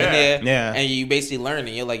 Sitting there, and you basically learn,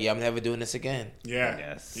 and you're like, I'm never doing this again.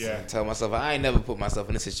 Yeah. I tell myself, I ain't never put myself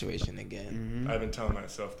in a situation again. I've been telling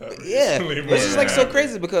myself that recently. Which is like so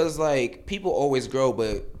crazy because like people always grow,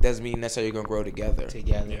 but doesn't mean necessarily you're gonna grow together.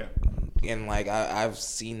 Yeah. And like I've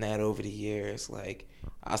seen that over the years. Like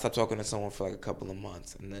I stopped talking to someone for like a couple of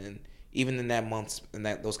months, and then even in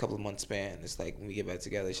those couple of months span, it's like when we get back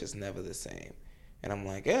together, it's just never the same. And I'm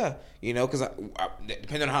like, because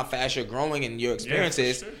depending on how fast you're growing and your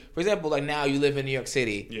experiences. For example, like now you live in New York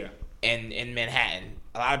City, and in Manhattan.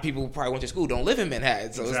 A lot of people who probably went to school don't live in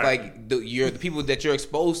Manhattan, so it's like the people that you're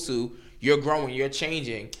exposed to, you're growing, you're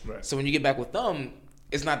changing. Right. So when you get back with them,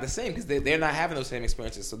 it's not the same because they're not having those same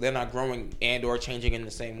experiences, so they're not growing and or changing in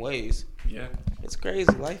the same ways. Yeah, it's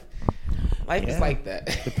crazy. Life is like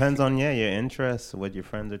that. Depends on your interests, what your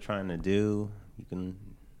friends are trying to do. You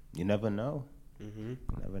never know. You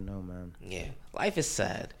never know, man. Yeah, life is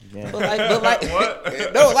sad. Yeah. But life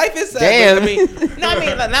is sad.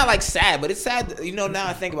 Damn. But, not like sad, but it's sad. Now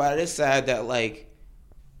I think about it, it's sad that like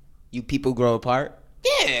you people grow apart.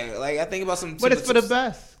 Yeah, like I think about some. But it's for the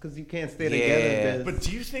best. because you can't stay together. But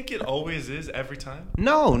do you think it always is every time?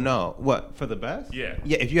 No. What, for the best? Yeah.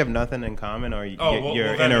 Yeah, if you have nothing in common or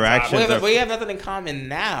your then interactions. But you have nothing in common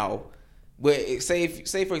now. But say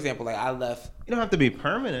for example, like I left. You don't have to be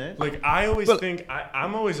permanent. Like I always think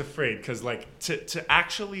I'm always afraid because like to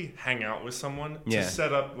actually hang out with someone, to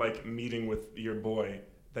set up like meeting with your boy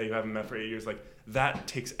that you haven't met for 8 years, like that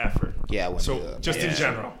takes effort. Yeah. So just in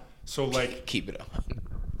general. So like keep it up.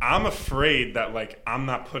 I'm afraid that like I'm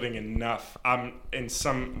not putting enough. I'm in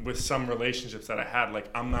some relationships that I had, like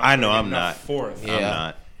I'm not. I'm not forth. Yeah. I'm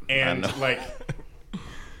not. And like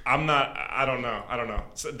I'm not. I don't know.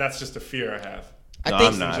 So that's just a fear I have. No,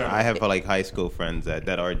 I'm not. I have like high school friends that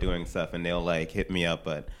are doing stuff, and they'll like hit me up,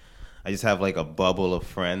 but I just have like a bubble of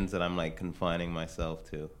friends that I'm like confining myself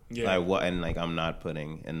to. Yeah. Like what? And like I'm not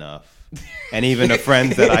putting enough. And even the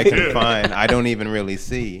friends that I confine, I don't even really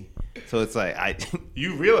see. So it's like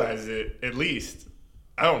You realize it at least.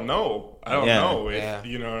 I don't know. I don't know if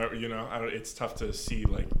you know. It's tough to see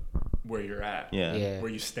like where you're at. Yeah.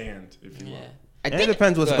 Where you stand, if you will. I think think it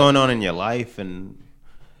depends what's going on in your life, and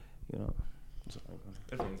you know.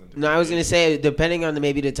 No, I was gonna say, depending on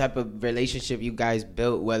maybe the type of relationship you guys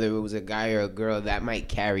built, whether it was a guy or a girl, that might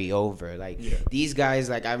carry over. Like these guys,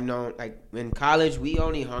 like I've known, like in college, we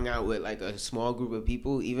only hung out with like a small group of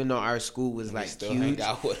people. Even though our school was like huge,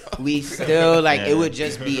 we still like it would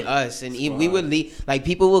just be us, and we would leave. Like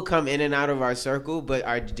people would come in and out of our circle, but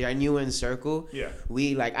our genuine circle,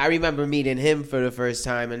 we like. I remember meeting him for the first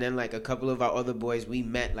time, and then like a couple of our other boys we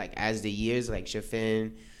met like as the years, like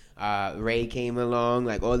Shafin. Ray came along,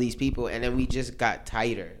 like all these people, and then we just got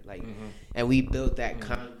tighter, like, and we built that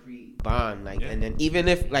concrete bond, like, and then even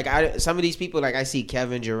if like some of these people, like I see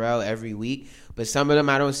Kevin Jarrell every week, but some of them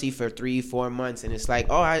I don't see for 3-4 months, and it's like,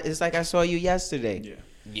 it's like I saw you yesterday.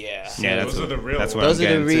 Yeah, those are the real. That's what those I'm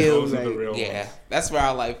are the real. Those are the real. Yeah, that's where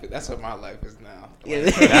our life. That's what my life is now. Yeah.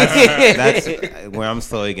 that's where I'm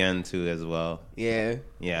slowly getting to as well. Yeah,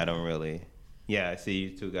 I don't really. Yeah, I see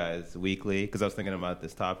you two guys weekly because I was thinking about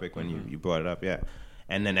this topic when you brought it up. Yeah,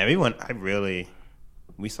 and then everyone,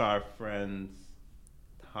 we saw our friends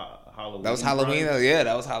Halloween. That was Halloween. Friends. Yeah,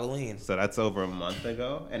 that was Halloween. So that's over a month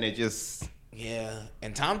ago, and it just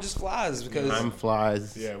and time just flies because time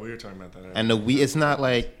flies. Yeah, we were talking about that. And it's not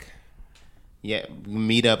like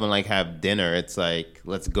meet up and like have dinner. It's like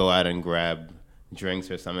let's go out and grab drinks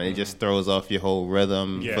or something. It just throws off your whole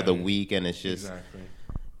rhythm for the week, and it's just. Exactly.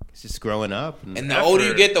 It's just growing up. And the older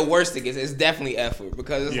you get, the worse it gets. It's definitely effort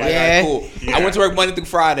because it's like, all right, cool. Yeah. I went to work Monday through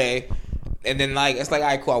Friday, and then like it's like, all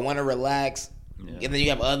right, cool. I want to relax, and then you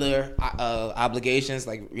have other obligations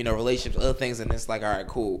like relationships, other things, and it's like, all right,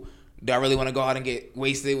 cool. Do I really want to go out and get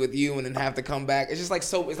wasted with you and then have to come back? It's just like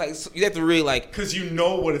so. It's like you have to really like because you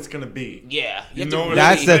know what it's gonna be. Yeah, you know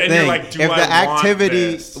that's the thing. Like, if the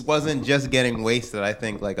activity wasn't just getting wasted, I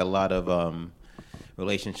think like a lot of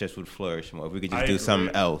relationships would flourish more if we could just do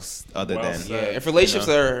something else other than if relationships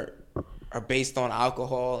are based on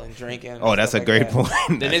alcohol and drinking. And that's a like great that,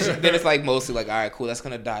 point. then it's like mostly like, all right, cool. That's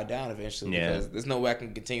gonna die down eventually because there's no way I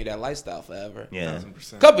can continue that lifestyle forever. Yeah,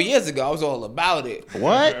 1,000%. A couple years ago, I was all about it.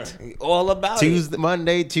 What? All about it.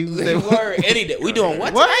 Monday, Tuesday. Any day. We doing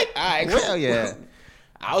what tonight? All right, cool. Well, yeah.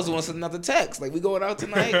 I was the one sending out the text, like, we going out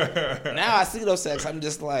tonight? Now I see those texts, I'm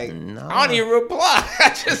just like, no. I don't even reply. I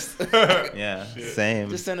just... same.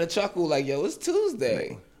 Just send a chuckle like, yo, it's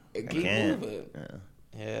Tuesday. And keep moving.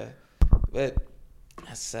 Yeah. But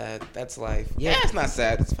that's sad. That's life. Yeah, it's not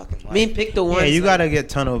sad. It's fucking life. I mean, pick the ones. Yeah, you gotta get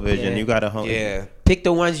tunnel vision. You gotta hone. Yeah. Pick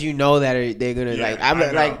the ones you know that they're gonna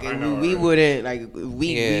like. We wouldn't like.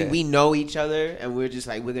 We know each other, and we're just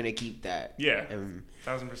like we're gonna keep that. Yeah.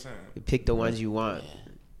 1,000%. Pick the ones you want.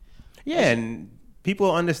 Yeah, and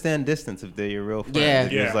people understand distance if they're your real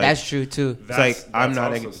friends. Yeah, like, that's true too. It's like I'm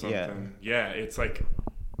not. Yeah, it's like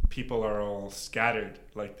people are all scattered.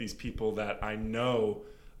 Like these people that I know.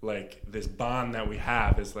 Like this bond that we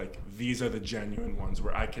have is like these are the genuine ones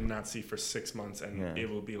where I cannot see for 6 months and it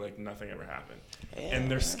will be like nothing ever happened. And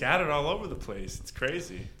they're scattered all over the place. It's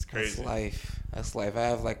crazy. It's crazy. That's life. I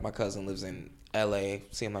have like my cousin lives in LA.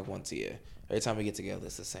 See him like once a year. Every time we get together,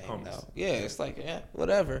 it's the same. Yeah, it's like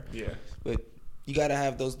whatever. Yeah. But you gotta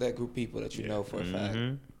have that group of people that you know for a fact.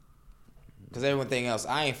 Because everything else,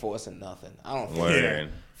 I ain't forcing nothing. I don't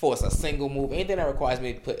force a single move. Anything that requires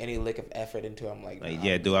me to put any lick of effort into it, I'm like,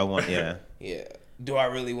 nah, do I want, do I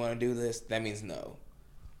really want to do this? That means no.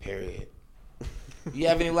 Period. You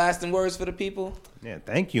have any lasting words for the people? Yeah,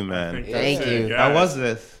 thank you, man. Thank you. How was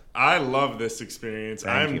this? I love this experience.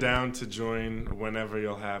 I'm you. down to join whenever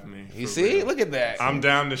you'll have me. You see? Real. Look at that. I'm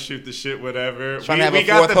down to shoot the shit, whatever. Trying to have we a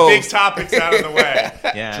got the fourth big host. topics out of the way.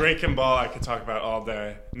 Yeah. Drake and ball, I could talk about all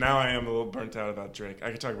day. Now I am a little burnt out about Drake.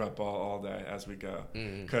 I could talk about ball all day as we go.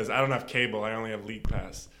 Because I don't have cable. I only have League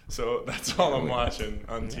Pass. So that's all I'm watching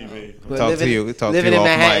on TV. But Talk to you. Talk to living you in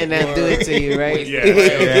off Manhattan, mic. that do it to you, right? Yeah,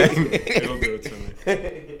 it'll do it to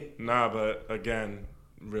me. Nah, but again,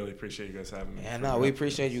 really appreciate you guys having me. Yeah, no, we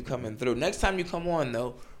appreciate you coming through. Next time you come on,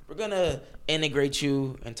 though, we're going to integrate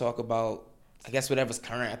you and talk about, I guess, whatever's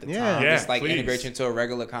current at the time. Yeah, Just like please. integrate you into a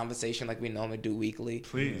regular conversation like we normally do weekly.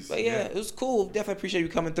 Please. But yeah, it was cool. Definitely appreciate you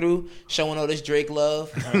coming through, showing all this Drake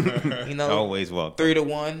love. You know, Always welcome.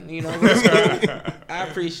 3-1. You know, it's cool. I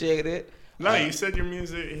appreciate it. No, you said your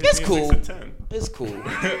music. It's music's cool. a 10. It's cool.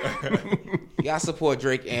 Y'all support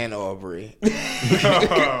Drake and Aubrey.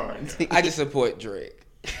 I just support Drake.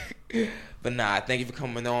 But nah, thank you for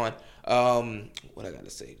coming on. What I gotta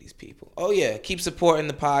say to these people? Oh yeah, keep supporting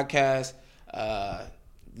the podcast.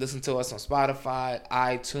 Listen to us on Spotify,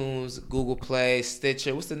 iTunes, Google Play,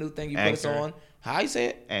 Stitcher. What's the new thing you put us Anchor. on? How you say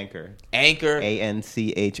it? Anchor. Anchor.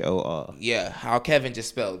 ANCHOR. Yeah, how Kevin just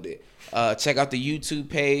spelled it. Check out the YouTube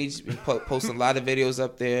page. Been posting a lot of videos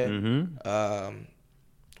up there.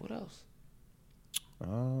 What else?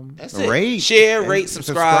 That's it. Rate, share, and rate,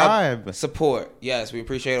 subscribe, support. Yes, we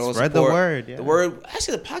appreciate all the Spread support. the word. Yeah. The word.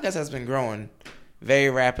 Actually, the podcast has been growing very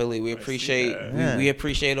rapidly. We appreciate we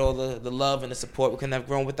appreciate all the love and the support. We couldn't have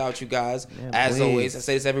grown without you guys. As please. always, I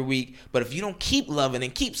say this every week. But if you don't keep loving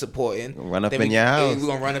and keep supporting, Run up then in your house. We're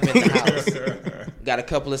gonna run up in the house. Got a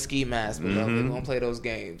couple of ski masks, but we're gonna play those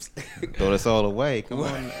games. Throw this all away. Come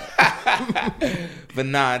on. But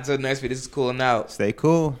nah, until next week, this is Cooling Out. Stay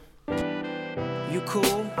cool. You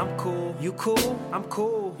cool, I'm cool. You cool, I'm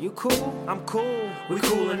cool. You cool, I'm cool. We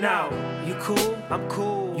coolin' out. You cool, I'm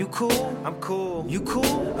cool. You cool, I'm cool. You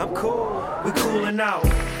cool, I'm cool. We coolin' out.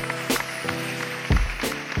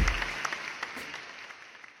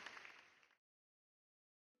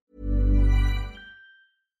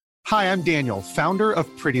 Hi, I'm Daniel, founder of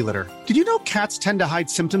Pretty Litter. Did you know cats tend to hide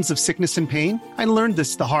symptoms of sickness and pain? I learned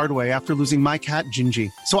this the hard way after losing my cat, Gingy.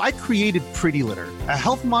 So I created Pretty Litter, a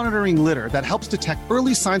health monitoring litter that helps detect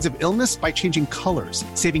early signs of illness by changing colors,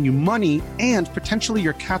 saving you money and potentially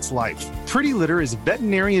your cat's life. Pretty Litter is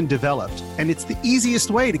veterinarian developed, and it's the easiest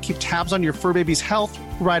way to keep tabs on your fur baby's health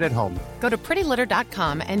right at home. Go to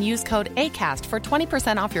prettylitter.com and use code ACAST for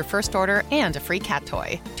 20% off your first order and a free cat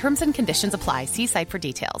toy. Terms and conditions apply. See site for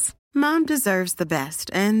details. Mom deserves the best,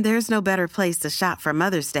 and there's no better place to shop for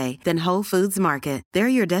Mother's Day than Whole Foods Market. They're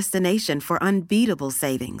your destination for unbeatable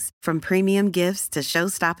savings, from premium gifts to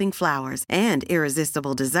show-stopping flowers and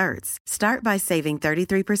irresistible desserts. Start by saving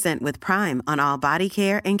 33% with Prime on all body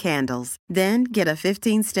care and candles. Then get a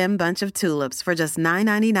 15-stem bunch of tulips for just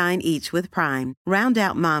 $9.99 each with Prime. Round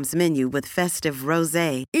out Mom's menu with festive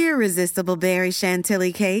rosé, irresistible berry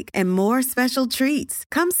chantilly cake, and more special treats.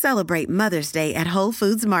 Come celebrate Mother's Day at Whole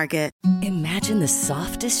Foods Market. Imagine the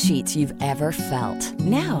softest sheets you've ever felt.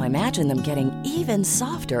 Now imagine them getting even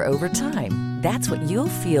softer over time. That's what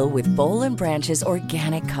you'll feel with Boll & Branch's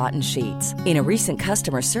organic cotton sheets. In a recent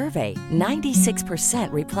customer survey,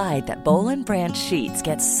 96% replied that Boll & Branch sheets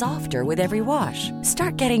get softer with every wash.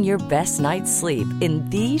 Start getting your best night's sleep in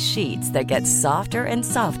these sheets that get softer and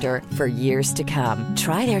softer for years to come.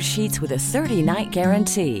 Try their sheets with a 30-night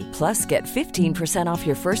guarantee. Plus, get 15% off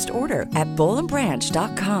your first order at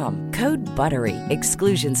bollandbranch.com. Code BUTTERY.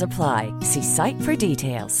 Exclusions apply. See site for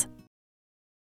details.